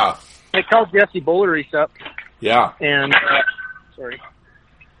 yeah. They called Jesse Bullerich up. Yeah. And,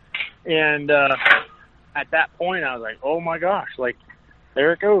 And at that point, I was like, oh my gosh,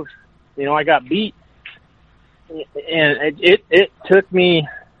 there it goes. I got beat. And it took me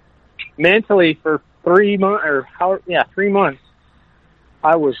mentally for 3 months, 3 months.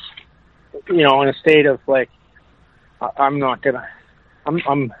 I was, in a state of I'm not gonna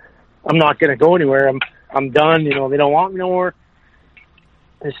go anywhere. I'm done. They don't want me no more.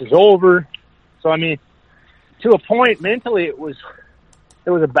 This is over. So to a point, mentally, it was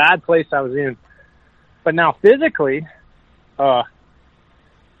a bad place I was in. But now physically, man,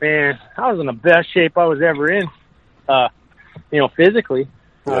 I was in the best shape I was ever in. Physically,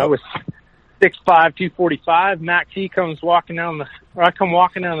 I was 6'5", 245. Mac T comes walking down I come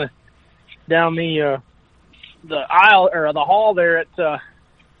walking down the aisle or the hall there at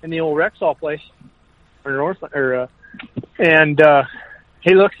in the old Rexall place and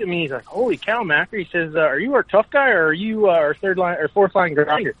he looks at me. He's like, "Holy cow, Macker!" He says, "Are you our tough guy or are you our third line or fourth line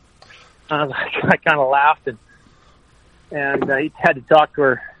grinder?" I was like, I kind of laughed and he had to talk to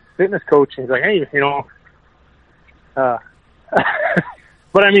our fitness coach. And he's like, "Hey,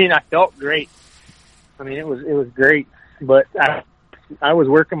 but I felt great. It was great, but I was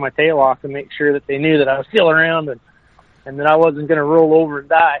working my tail off to make sure that they knew that I was still around and that I wasn't going to roll over and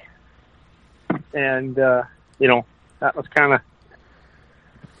die. And, that was kind of,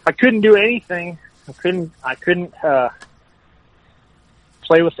 I couldn't do anything. I couldn't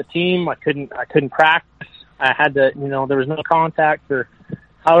play with the team. I couldn't practice. I had to, there was no contact for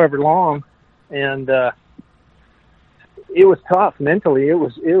however long. And, it was tough mentally. It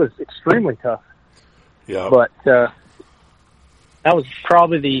was extremely tough. Yeah. But that was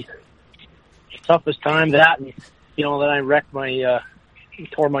probably the toughest time. That I wrecked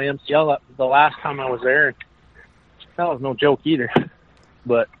tore my MCL up the last time I was there. That was no joke either.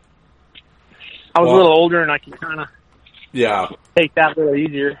 But I was a little older and I could kind of take that a little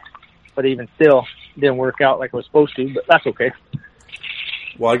easier. But even still, it didn't work out like it was supposed to. But that's okay.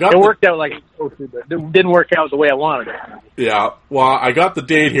 Well, it worked out like it was supposed to, but it didn't work out the way I wanted it. Yeah. Well, I got the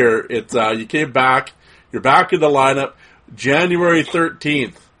date here. It's you came back. You're back in the lineup, January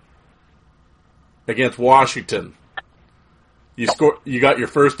 13th against Washington. You got your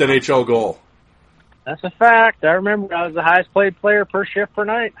first NHL goal. That's a fact. I remember I was the highest paid player per shift per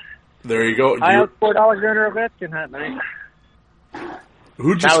night. There you go. I outscored Alexander Ovechkin that night.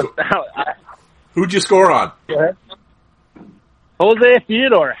 Who'd you score on? Go ahead. Jose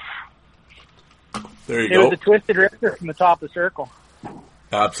Theodore. There you go. It was a twisted wrister from the top of the circle.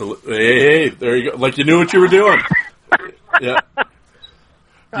 Absolutely. Hey, there you go. Like you knew what you were doing. Yeah.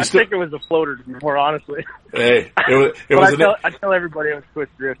 I think it was a floater, to be more honestly. Hey, I tell everybody it was a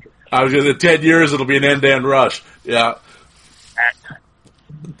twisted wrister. I was going to say 10 years, it'll be an end-to-end rush. Yeah.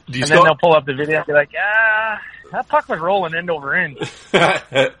 Then they'll pull up the video and be like, that puck was rolling end over end.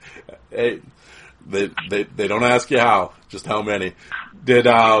 Hey, they don't ask you how, just how many. Did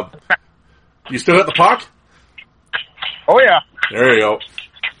you still hit the puck? Oh, yeah. There you go.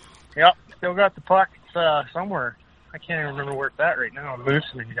 Yep. Still got the puck somewhere. I can't even remember where it's at right now. It moves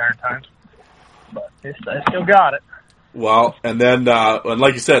so many darn times. But I still got it. Well, and then, and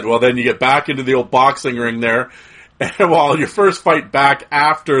like you said, well, then you get back into the old boxing ring there. And while your first fight back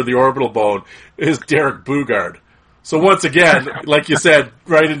after the orbital bone is Derek Boogaard. So once again, like you said,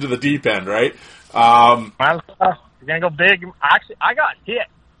 right into the deep end, right? You're going to go big. Actually, I got hit.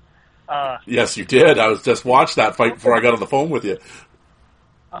 Yes, you did. I was just watched that fight before I got on the phone with you.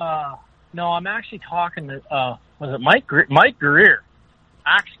 No, I'm actually talking to, was it Mike Greer?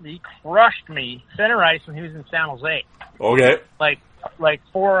 Actually crushed me center ice when he was in San Jose. Okay. Like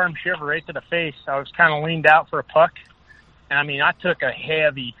forearm shiver right to the face. I was kind of leaned out for a puck. And I mean, I took a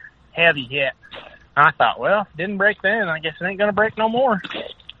heavy hit. And I thought, well, didn't break then. I guess it ain't going to break no more.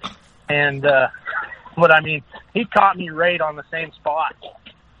 And, but I mean, he caught me right on the same spot.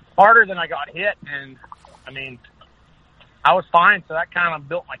 Harder than I got hit. And I mean, I was fine. So that kind of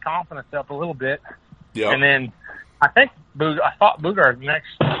built my confidence up a little bit. Yeah. And then I thought Boogaard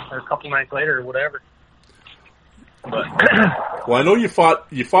next, or a couple nights later or whatever. But well, I know you fought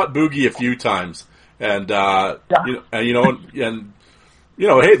Boogie a few times, and yeah.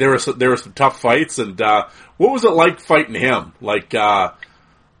 Hey, there were some tough fights, and what was it like fighting him? Like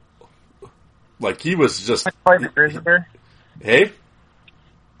he was just like fighting a grizzly bear. Hey,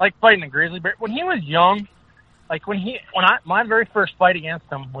 like fighting a grizzly bear when he was young. Like my very first fight against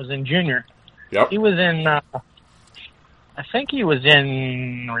him was in junior. Yep. He was in. I think he was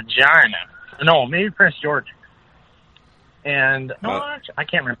in Regina. No, maybe Prince George. And no, actually, I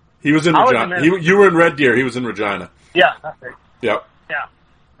can't remember. He was in Regina. You were in Red Deer. He was in Regina. Yeah, that's right. Yep. Yeah.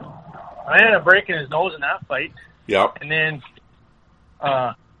 I ended up breaking his nose in that fight. Yep. And then,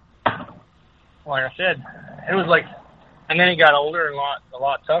 like I said, it was like, and then he got older and a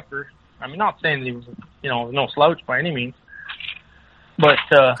lot tougher. I mean, not saying that he was, no slouch by any means, but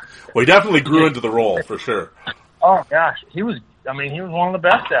well, he definitely grew into the role for sure. Oh gosh, he was one of the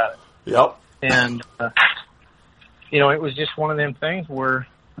best at it. Yep. And it was just one of them things where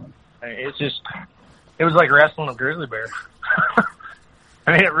it was like wrestling a grizzly bear.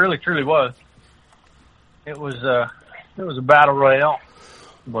 I mean, it really truly was. It was a battle royale,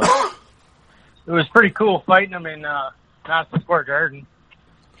 but it was pretty cool fighting him in Madison Square Garden.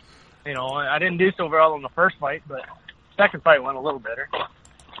 I didn't do so well in the first fight, but second fight went a little better.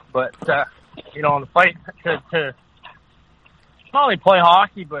 But in the fight to not only play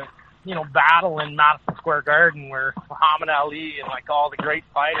hockey, but battle in Madison Square Garden where Muhammad Ali and like all the great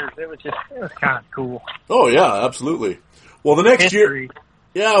fighters, it was kind of cool. Oh yeah, absolutely. Well, the next History.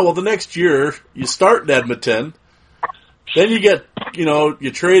 the next year you start in Edmonton, then you get,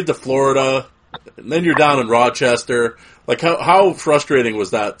 you trade to Florida, and then you're down in Rochester. Like how frustrating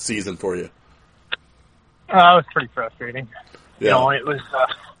was that season for you? It was pretty frustrating. Yeah. It was,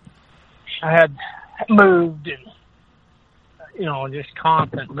 I had moved and, just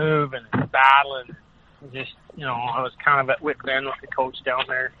constant moving and battling. Just, I was kind of at wit's end with the coach down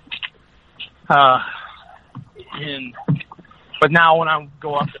there. But now when I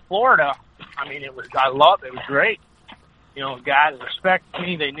go up to Florida, I mean, it was great. Guys respected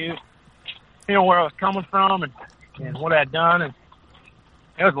me. They knew, where I was coming from and what I'd done. And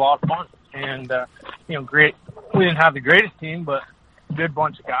it was a lot of fun. And, great. We didn't have the greatest team, but a good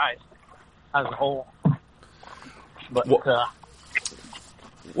bunch of guys as a whole. But,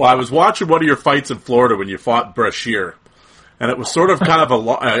 well, I was watching one of your fights in Florida when you fought Brashear, and it was sort of kind of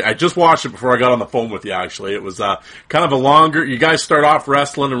I just watched it before I got on the phone with you, actually. It was kind of a longer, you guys start off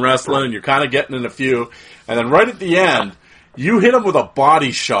wrestling, and you're kind of getting in a few, and then right at the end, you hit him with a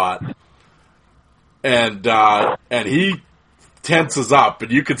body shot, and he tenses up,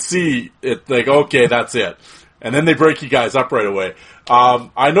 and you could see it like, okay, that's it. And then they break you guys up right away.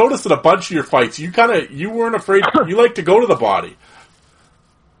 I noticed in a bunch of your fights, you weren't afraid, you like to go to the body.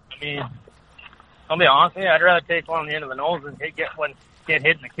 I mean, I'll be honest with you, I'd rather take one on the end of the nose than get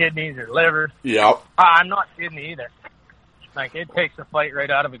hit in the kidneys or liver. Yep. I'm not kidding either. Like, it takes the fight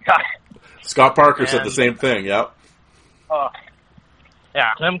right out of a guy. Scott Parker said the same thing, yep.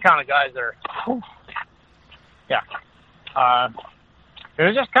 Yeah, them kind of guys are, yeah. It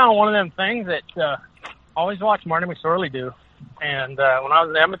was just kind of one of them things that always watched Marty McSorley do. And when I was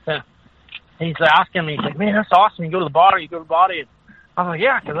in Edmonton, he's asking me, he's like, man, that's awesome. You go to the body, And I was like,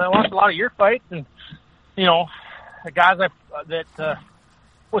 yeah, because I watched a lot of your fights. And, the guys that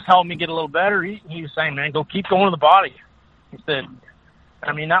was helping me get a little better, he was saying, man, keep going to the body. He said,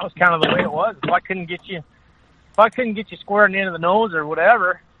 I mean, that was kind of the way it was. If I couldn't get you square in the end of the nose or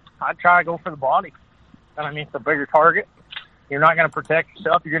whatever, I'd try to go for the body. And I mean, it's a bigger target. You're not going to protect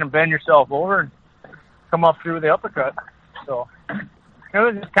yourself. You're going to bend yourself over and come up through the uppercut. So it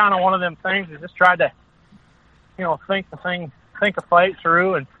was just kind of one of them things. I just tried to, think a fight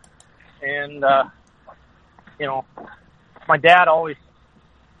through, and my dad always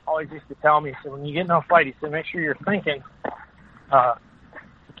used to tell me, he said, when you get in a fight, he said, make sure you're thinking,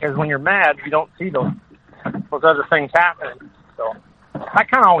 because when you're mad, you don't see those other things happening. So that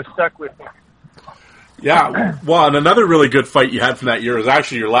kind of always stuck with me. Yeah, well, and another really good fight you had from that year was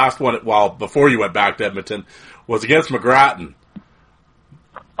actually your last one, before you went back to Edmonton, was against McGrattan.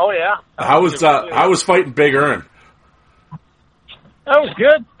 Oh yeah. How was fighting Big Ern? That was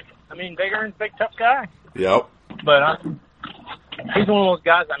good. I mean, Big Ern's a big tough guy. Yep. But he's one of those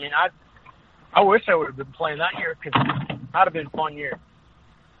guys. I mean, I wish I would have been playing that year, because that'd have been a fun year.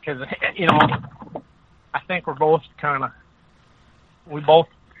 Because I think we both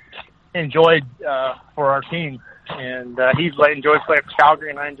enjoyed for our team, and he enjoyed playing for Calgary,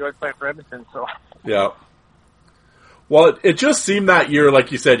 and I enjoyed playing for Edmonton. So yeah. Well, it just seemed that year,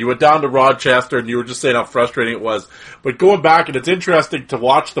 like you said, you went down to Rochester, and you were just saying how frustrating it was. But going back, and it's interesting to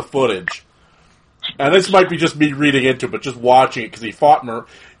watch the footage. And this might be just me reading into it, but just watching it, because he fought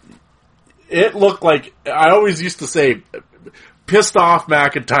it looked like, I always used to say, pissed off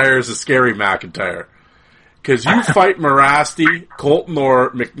McIntyre is a scary McIntyre. Because you fight Morasti, Colton Orr,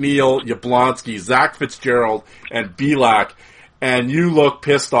 McNeil, Yablonski, Zach Fitzgerald, and Belak, and you look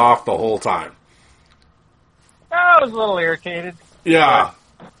pissed off the whole time. I was a little irritated. Yeah.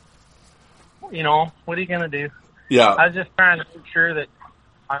 But, what are you going to do? Yeah. I was just trying to make sure that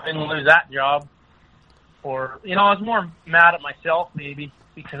I didn't lose that job. Or, I was more mad at myself, maybe,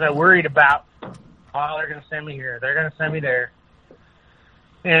 because I worried about, they're going to send me here, they're going to send me there.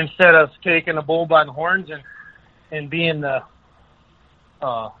 And instead of taking the bull by the horns and being a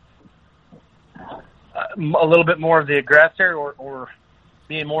little bit more of the aggressor, or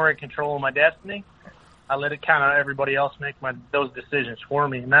being more in control of my destiny, I let it kind of everybody else make those decisions for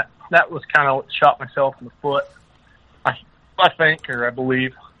me. And that was kind of what shot myself in the foot. I think, or I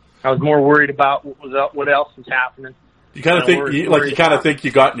believe. I was more worried about what else was happening. You kind of think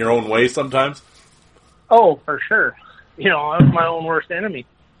you got in your own way sometimes? Oh, for sure. I was my own worst enemy.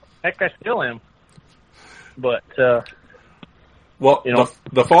 Heck, I still am. But, the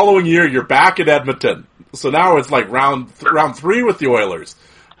following year, you're back at Edmonton. So now it's like round 3 with the Oilers.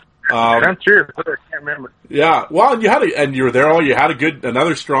 Round 3 or 4, I can't remember. Yeah, well, and you were there all. You had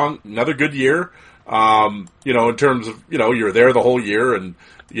another good year. In terms of you were there the whole year, and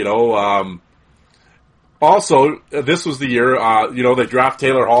also this was the year they draft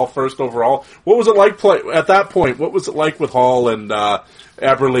Taylor Hall first overall. What was it like at that point? What was it like with Hall and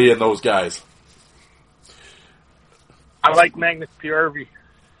Eberle and those guys? I like Magnus Pjärvi.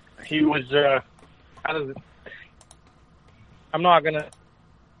 He was I'm not gonna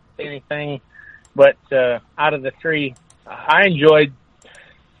say anything, but out of the 3, I enjoyed.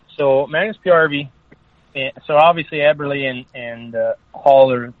 So Magnus Pjärvi, so obviously Eberle and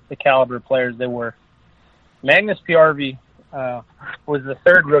Hall are the caliber of players they were. Magnus Pjärvi was the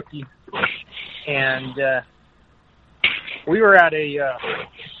 3rd rookie, and we were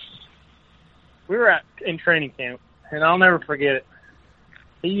in training camp, and I'll never forget it.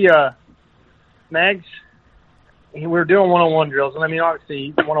 We were doing one-on-one drills, and I mean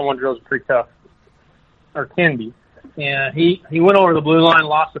obviously one-on-one drills are pretty tough, or can be. And he went over the blue line,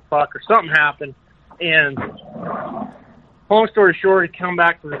 lost the puck, or something happened. And long story short, he come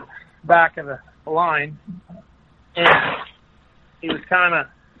back to the back of the line, and he was kind of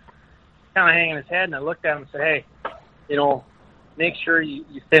hanging his head. And I looked at him and said, "Hey, make sure you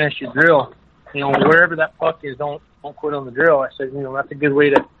finish your drill. Wherever that puck is, don't quit on the drill." I said, that's a good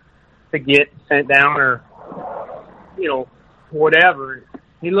way to get sent down, or whatever.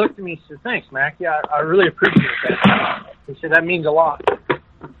 He looked at me and said, "Thanks, Mac. Yeah, I really appreciate that." He said, "That means a lot."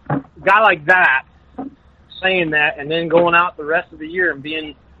 A guy like that saying that, and then going out the rest of the year and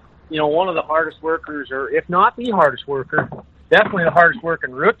being, one of the hardest workers, or if not the hardest worker, definitely the hardest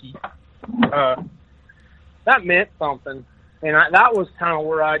working rookie, that meant something. And that was kind of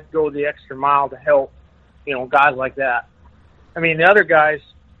where I'd go the extra mile to help, guys like that. I mean, the other guys,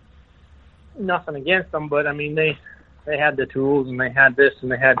 nothing against them, but I mean, they had the tools, and they had this,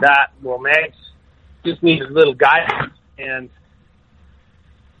 and they had that. Well, Max just needed a little guidance, and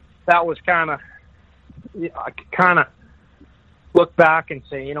that was I kind of look back and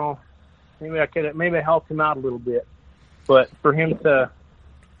say, maybe I helped him out a little bit. But for him to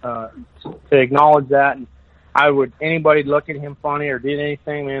acknowledge that, and anybody look at him funny or did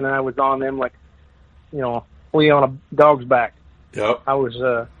anything, man, I was on them like, flea on a dog's back. Yep. I was,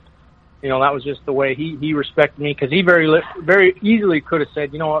 that was just the way he respected me, because he very easily could have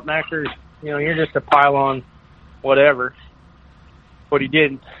said, "You know what, Maxer, you're just a pile on, whatever." he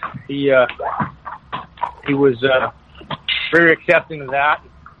didn't. He was very accepting of that,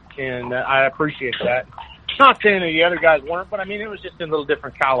 and I appreciate that. Not saying that the other guys weren't, but I mean, it was just a little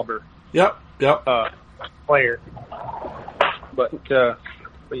different caliber. Yep. Player. But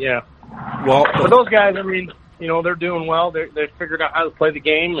yeah. Well, but those guys, I mean, you know, they're doing well. They figured out how to play the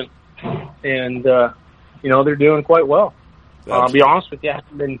game, and you know, they're doing quite well. I'll be honest with you, I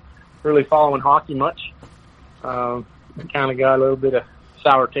haven't been really following hockey much. I kind of got a little bit of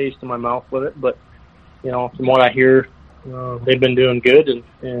sour taste in my mouth with it, but you know, from what I hear, they've been doing good,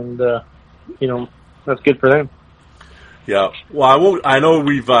 and you know, that's good for them. Yeah. Well, I know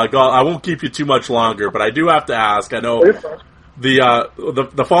we've got. I won't keep you too much longer, but I do have to ask. I know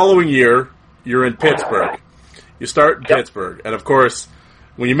the following year you're in Pittsburgh. You start in Pittsburgh, and of course,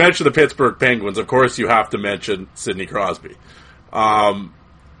 when you mention the Pittsburgh Penguins, of course you have to mention Sidney Crosby.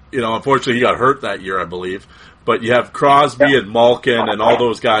 You know, unfortunately, he got hurt that year, I believe. But you have Crosby and Malkin and all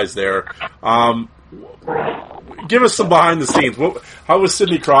those guys there. Give us some behind the scenes. How was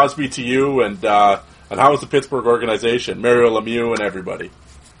Sidney Crosby to you, and how was the Pittsburgh organization, Mario Lemieux and everybody?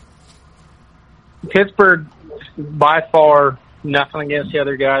 Pittsburgh, by far, nothing against the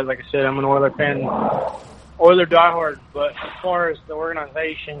other guys. Like I said, I'm an Oiler fan, Oiler diehard. But as far as the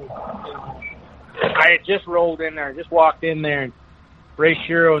organization, I had just rolled in there, just walked in there, and Ray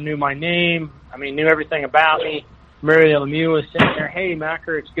Shero knew my name. I mean, knew everything about me. Mario Lemieux was sitting there, hey,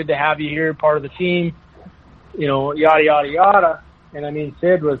 Macker, it's good to have you here, part of the team. You know, yada, yada, yada. And, I mean,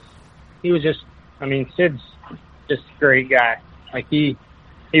 Sid's just a great guy. Like, he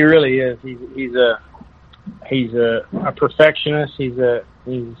really is. He's a perfectionist. He's a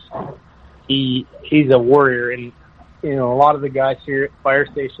warrior. And, you know, a lot of the guys here at Fire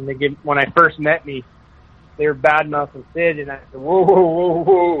Station, when I first met me, they were bad-mouthing Sid, and I said, whoa, whoa, whoa,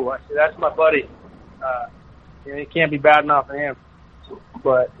 whoa. I said, that's my buddy. You know, you can't be bad-mouthing him.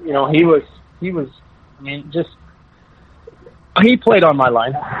 But, you know, he was, I mean, just, he played on my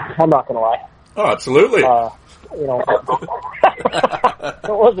line. I'm not going to lie. Oh, absolutely. You know, it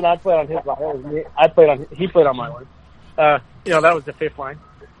wasn't I played on his line. It was me. He played on my line. You know, that was the fifth line.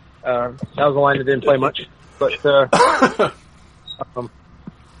 That was the line that didn't play much. But,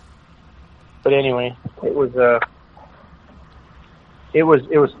 but anyway, it was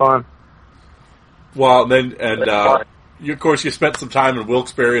fun. Well, then, and you, of course, you spent some time in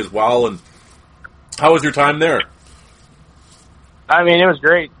Wilkes-Barre as well. And how was your time there? I mean, it was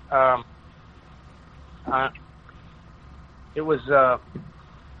great. It was a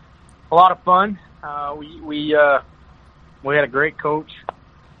lot of fun. We had a great coach.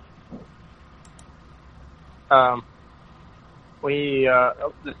 The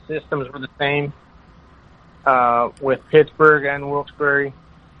systems were the same with Pittsburgh and Wilkes-Barre.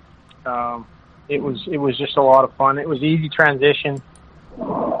 It was just a lot of fun. It was easy transition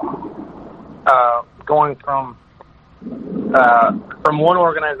going from one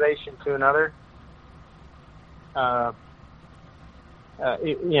organization to another.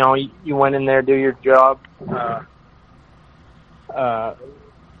 You know, you went in there, do your job,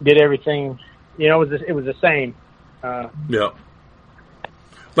 did everything. You know, it was the same. Yeah.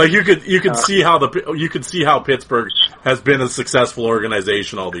 Like you could see how Pittsburgh has been a successful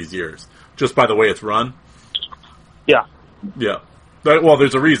organization all these years, just by the way it's run. Yeah. Yeah. Well,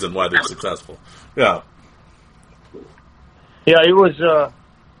 there's a reason why they're successful. Yeah. Yeah, it was.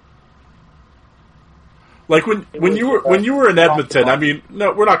 Like when you were in Edmonton. I mean,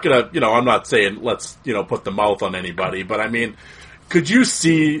 no, we're not gonna. You know, I'm not saying let's put the mouth on anybody, but I mean, could you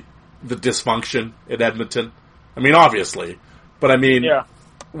see the dysfunction in Edmonton? I mean, obviously, but I mean, yeah.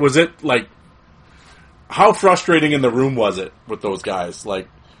 Was it like how frustrating in the room was it with those guys, like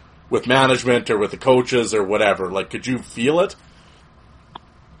with management or with the coaches or whatever? Like, could you feel it?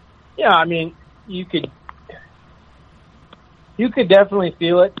 Yeah, I mean, you could definitely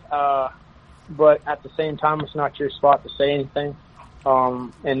feel it, but at the same time, it's not your spot to say anything.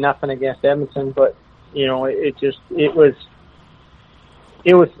 And nothing against Edmonton, but you know,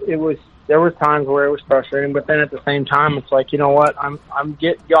 there was times where it was frustrating, but then at the same time, it's like, you know what,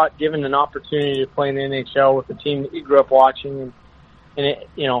 got given an opportunity to play in the NHL with a team that you grew up watching, and it,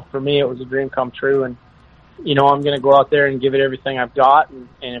 you know, for me, it was a dream come true, and you know, I'm going to go out there and give it everything I've got, and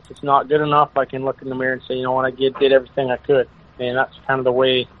if it's not good enough, I can look in the mirror and say, you know what, I did everything I could, and that's kind of the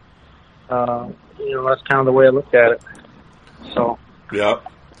way, you know, that's kind of the way I looked at it. So yeah.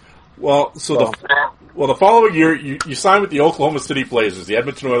 Well, the following year, you signed with the Oklahoma City Blazers, the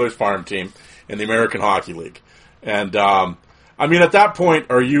Edmonton Oilers farm team, in the American Hockey League. And, I mean, at that point,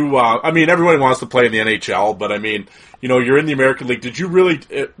 are you, I mean, everybody wants to play in the NHL, but I mean, you know, you're in the American League. Did you really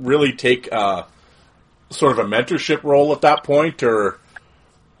take, sort of a mentorship role at that point, or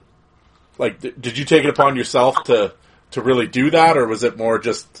Like, did you take it upon yourself to really do that, or was it more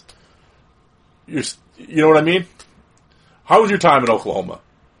just you know what I mean? How was your time in Oklahoma?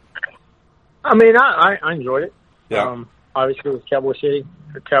 I mean, I enjoyed it. Yeah. Obviously, it was Cowboy City,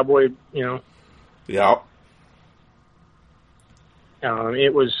 or Cowboy, you know. Yeah.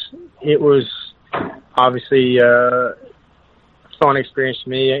 It was obviously a fun experience to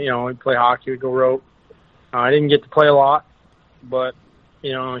me. You know, we'd play hockey, we'd go rope. I didn't get to play a lot, but,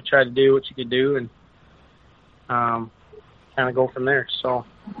 you know, I tried to do what you could do and kind of go from there. So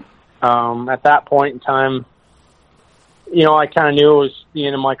at that point in time, you know, I kind of knew it was the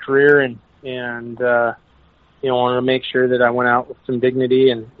end of my career and you know, wanted to make sure that I went out with some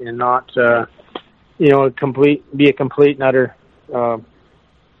dignity and not, you know, be a complete and utter,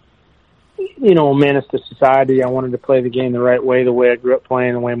 you know, menace to society. I wanted to play the game the right way, the way I grew up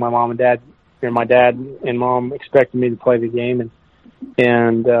playing, the way my mom and dad, or my dad and mom expected me to play the game.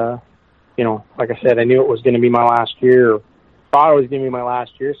 And you know, like I said, I knew it was going to be my last year, or thought it was going to be my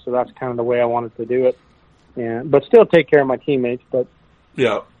last year. So that's kind of the way I wanted to do it. But still take care of my teammates, but,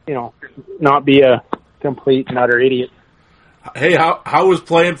 Yeah. you know, not be a complete and utter idiot. Hey, how was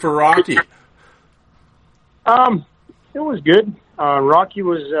playing for Rocky? It was good. Rocky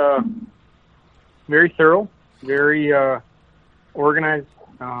was very thorough, very organized,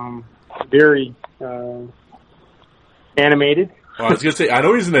 very animated. Well, I was going to say, I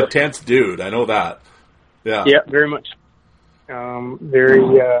know he's an intense dude. I know that. Yeah. Yeah, very much. Very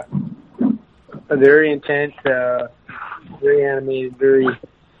intense, very animated, very.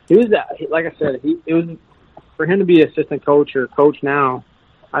 He was like I said. It was for him to be assistant coach or coach now.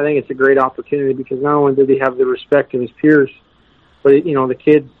 I think it's a great opportunity because not only did he have the respect of his peers, but you know the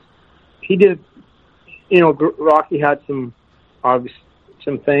kids. He did. You know, Rocky had some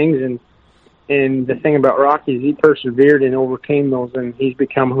things, and the thing about Rocky is he persevered and overcame those, and he's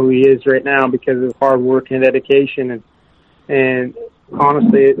become who he is right now because of hard work and dedication. And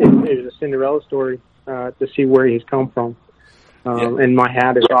honestly, it was a Cinderella story to see where he's come from. And my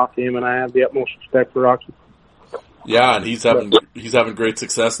hat is off to him, and I have the utmost respect for Rocky. Yeah, and he's having great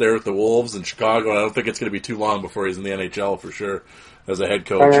success there with the Wolves in Chicago. And I don't think it's going to be too long before he's in the NHL for sure as a head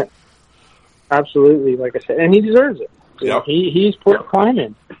coach. Absolutely, like I said, and he deserves it. Yep. He's put time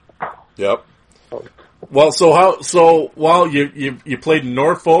in. Yep. Well, so you played in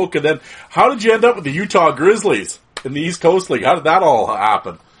Norfolk, and then how did you end up with the Utah Grizzlies in the East Coast League? How did that all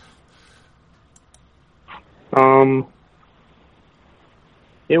happen?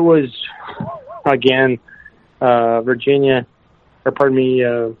 It was again Virginia, or pardon me,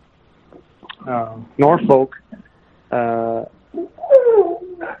 Norfolk.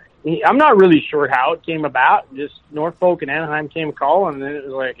 I'm not really sure how it came about. Just Norfolk and Anaheim came calling, and then it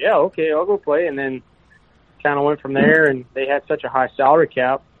was like, yeah, okay, I'll go play. And then kind of went from there, and they had such a high salary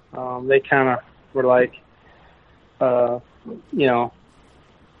cap. They kind of were like, you know,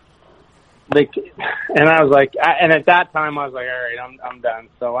 and I was like, and at that time I was like, all right, I'm done.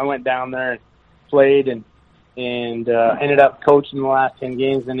 So I went down there and played and ended up coaching the last 10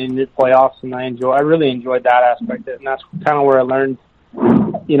 games and in the playoffs. And I really enjoyed that aspect of it. And that's kind of where I learned,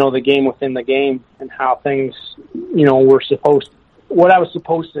 you know, the game within the game and how things, you know, what I was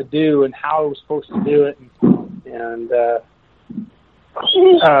supposed to do and how I was supposed to do it. And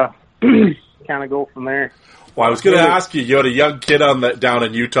kind of go from there. Well, I was going to ask you had a young kid down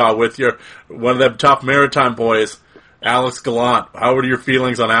in Utah with you, one of them tough Maritime boys, Alex Gallant. How were your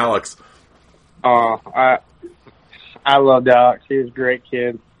feelings on Alex? I loved Alex. He was a great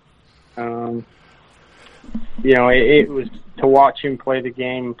kid. You know, it was to watch him play the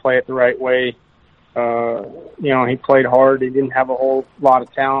game and play it the right way. You know, he played hard. He didn't have a whole lot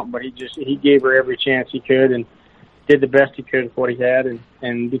of talent, but he gave her every chance he could and did the best he could with what he had,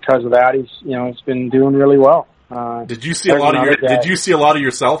 and because of that, he's been doing really well. Did you see a lot of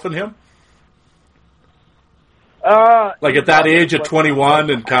yourself in him? Like at that age, at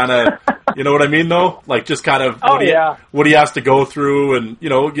 21, and kind of, you know what I mean, though? Like just kind of what he has to go through, and you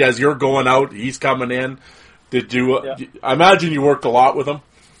know, as you're going out, he's coming in. Did you? I imagine you worked a lot with him.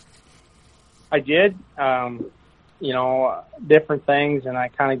 I did. You know, different things, and I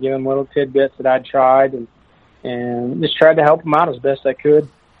kind of give him little tidbits that I'd tried, and just tried to help him out as best I could.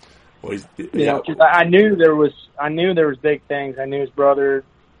 Well, you know, I knew there was big things. I knew his brother,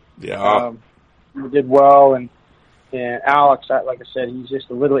 did well, and Alex, like I said, he's just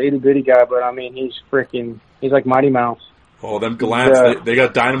a little itty bitty guy, but I mean, he's like Mighty Mouse. Oh, them Gallants, they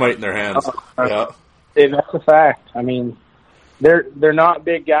got dynamite in their hands. That's a fact. I mean, they're not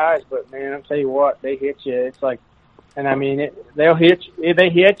big guys, but man, I'll tell you what, they hit you. It's like, and I mean, they hit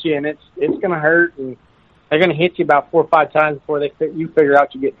you, and it's gonna hurt, and they're going to hit you about 4 or 5 times before you figure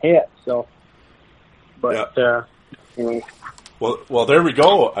out you get hit. So, but anyway. Well, there we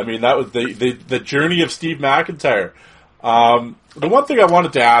go. I mean, that was the journey of Steve McIntyre. The one thing I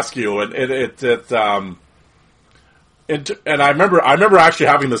wanted to ask you, and I remember actually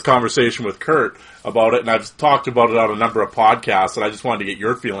having this conversation with Kurt about it, and I've talked about it on a number of podcasts, and I just wanted to get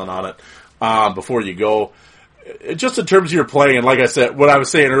your feeling on it before you go. Just in terms of your play, and like I said, what I was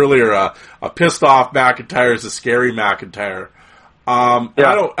saying earlier, a pissed off McIntyre is a scary McIntyre. I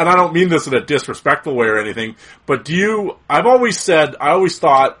don't mean this in a disrespectful way or anything, but I always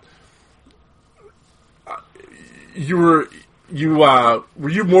thought were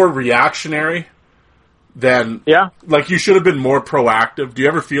you more reactionary than, like you should have been more proactive? Do you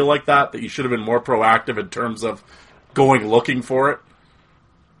ever feel like that you should have been more proactive in terms of looking for it?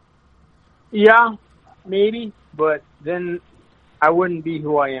 Yeah, maybe, but then I wouldn't be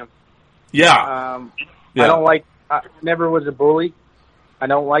who I am. Yeah. I never was a bully. I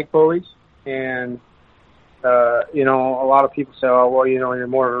don't like bullies. And, a lot of people say, oh, well, you're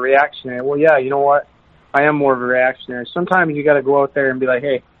more of a reactionary. Well, yeah, you know what? I am more of a reactionary. Sometimes you got to go out there and be like,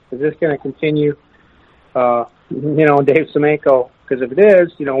 hey, is this going to continue? Dave Semenko, because if it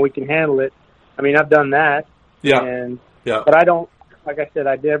is, we can handle it. I mean, I've done that. Yeah. But I don't, like I said,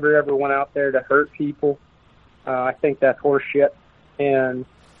 I never ever went out there to hurt people. I think that's horse shit. And,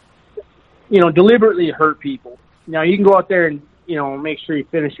 deliberately hurt people. Now, you can go out there and, make sure you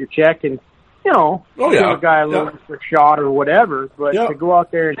finish your check and, give a guy a little extra shot or whatever. But to go out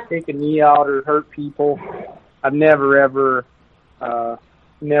there and take a knee out or hurt people, I've never ever been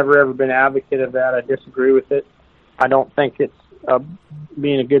an advocate of that. I disagree with it. I don't think it's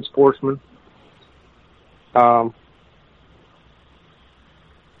being a good sportsman. It's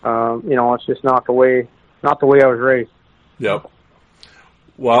just not the way I was raised. Yep.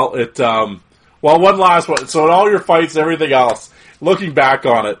 Well, one last one. So in all your fights, everything else, looking back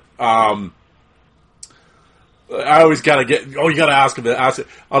on it, I always gotta you gotta ask it. Out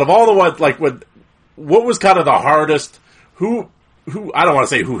of all the ones, like, what was kind of the hardest? Who, I don't want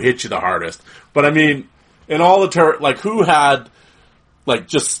to say who hit you the hardest, but I mean, in all the who had,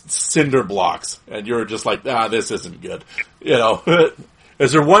 just cinder blocks, and you were just like, this isn't good.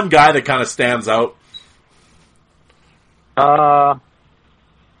 Is there one guy that kind of stands out?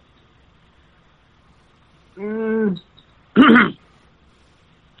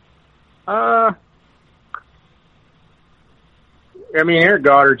 Eric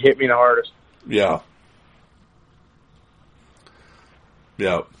Goddard hit me the hardest. Yeah.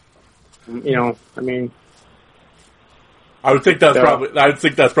 Yeah. I would think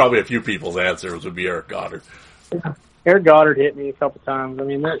that's probably a few people's answers would be Eric Goddard. Yeah. Eric Goddard hit me a couple times. I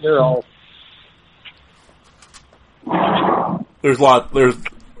mean, they're all. There's a lot. You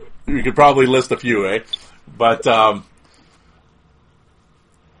could probably list a few, eh? But the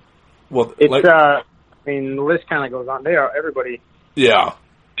list kind of goes on. Everybody. Yeah.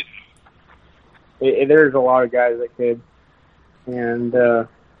 There's a lot of guys that could, and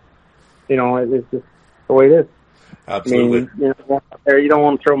it's just the way it is. Absolutely. You don't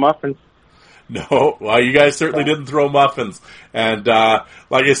want to throw muffins. No, well, you guys certainly didn't throw muffins, and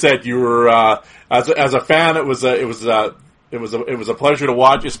like I said, you were as a fan. It was a pleasure to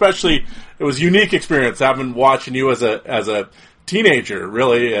watch. Especially, it was a unique experience watching you as a teenager,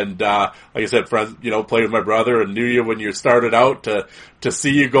 really. And like I said, friends, played with my brother and knew you when you started out. To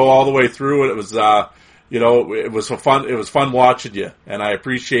see you go all the way through it, it was it was fun. It was fun watching you, and I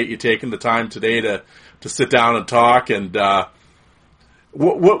appreciate you taking the time today to sit down and talk. And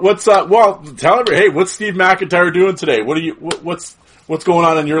what's well, tell everybody, hey, what's Steve McIntyre doing today? What's going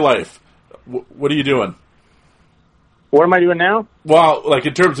on in your life? What are you doing? What am I doing now? Well, like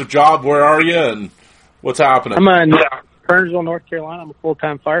in terms of job, where are you and what's happening? I'm in Kernersville, North Carolina. I'm a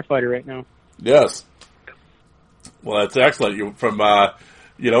full-time firefighter right now. Yes. Well, that's excellent. You from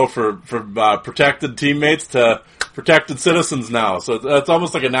protected teammates to protected citizens now. So that's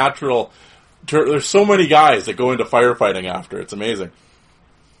almost like a natural. There's so many guys that go into firefighting after. It's amazing.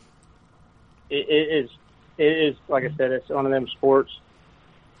 It is like I said, it's one of them sports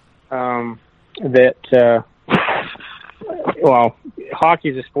hockey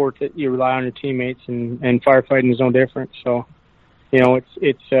is a sport that you rely on your teammates, and firefighting is no different. So, you're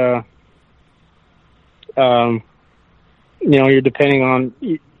depending on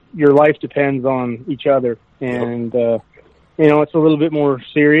your life depends on each other, and it's a little bit more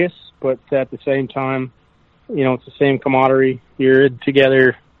serious, but at the same time, it's the same camaraderie. You're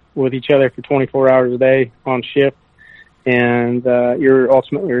together with each other for 24 hours a day on shift, and you're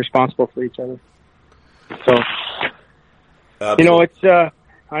ultimately responsible for each other. So, I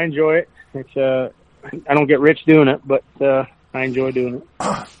enjoy it. It's I don't get rich doing it, but I enjoy doing it.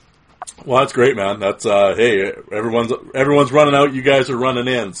 Well, that's great, man. That's hey, everyone's running out. You guys are running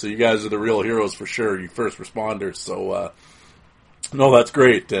in, so you guys are the real heroes for sure. You first responders. So no, that's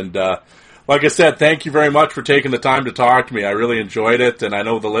great. And like I said, thank you very much for taking the time to talk to me. I really enjoyed it, and I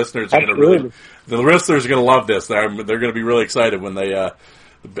know the listeners are going to love this. They're going to be really excited when they.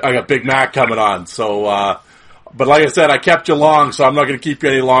 I got Big Mac coming on, so. But like I said, I kept you long, so I'm not going to keep you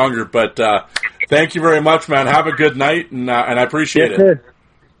any longer. But thank you very much, man. Have a good night, and I appreciate it.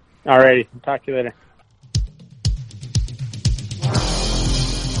 All righty. Talk to you later.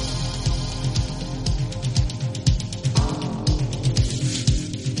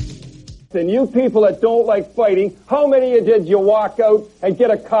 And you people that don't like fighting, how many of you did you walk out and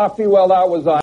get a coffee while that was on?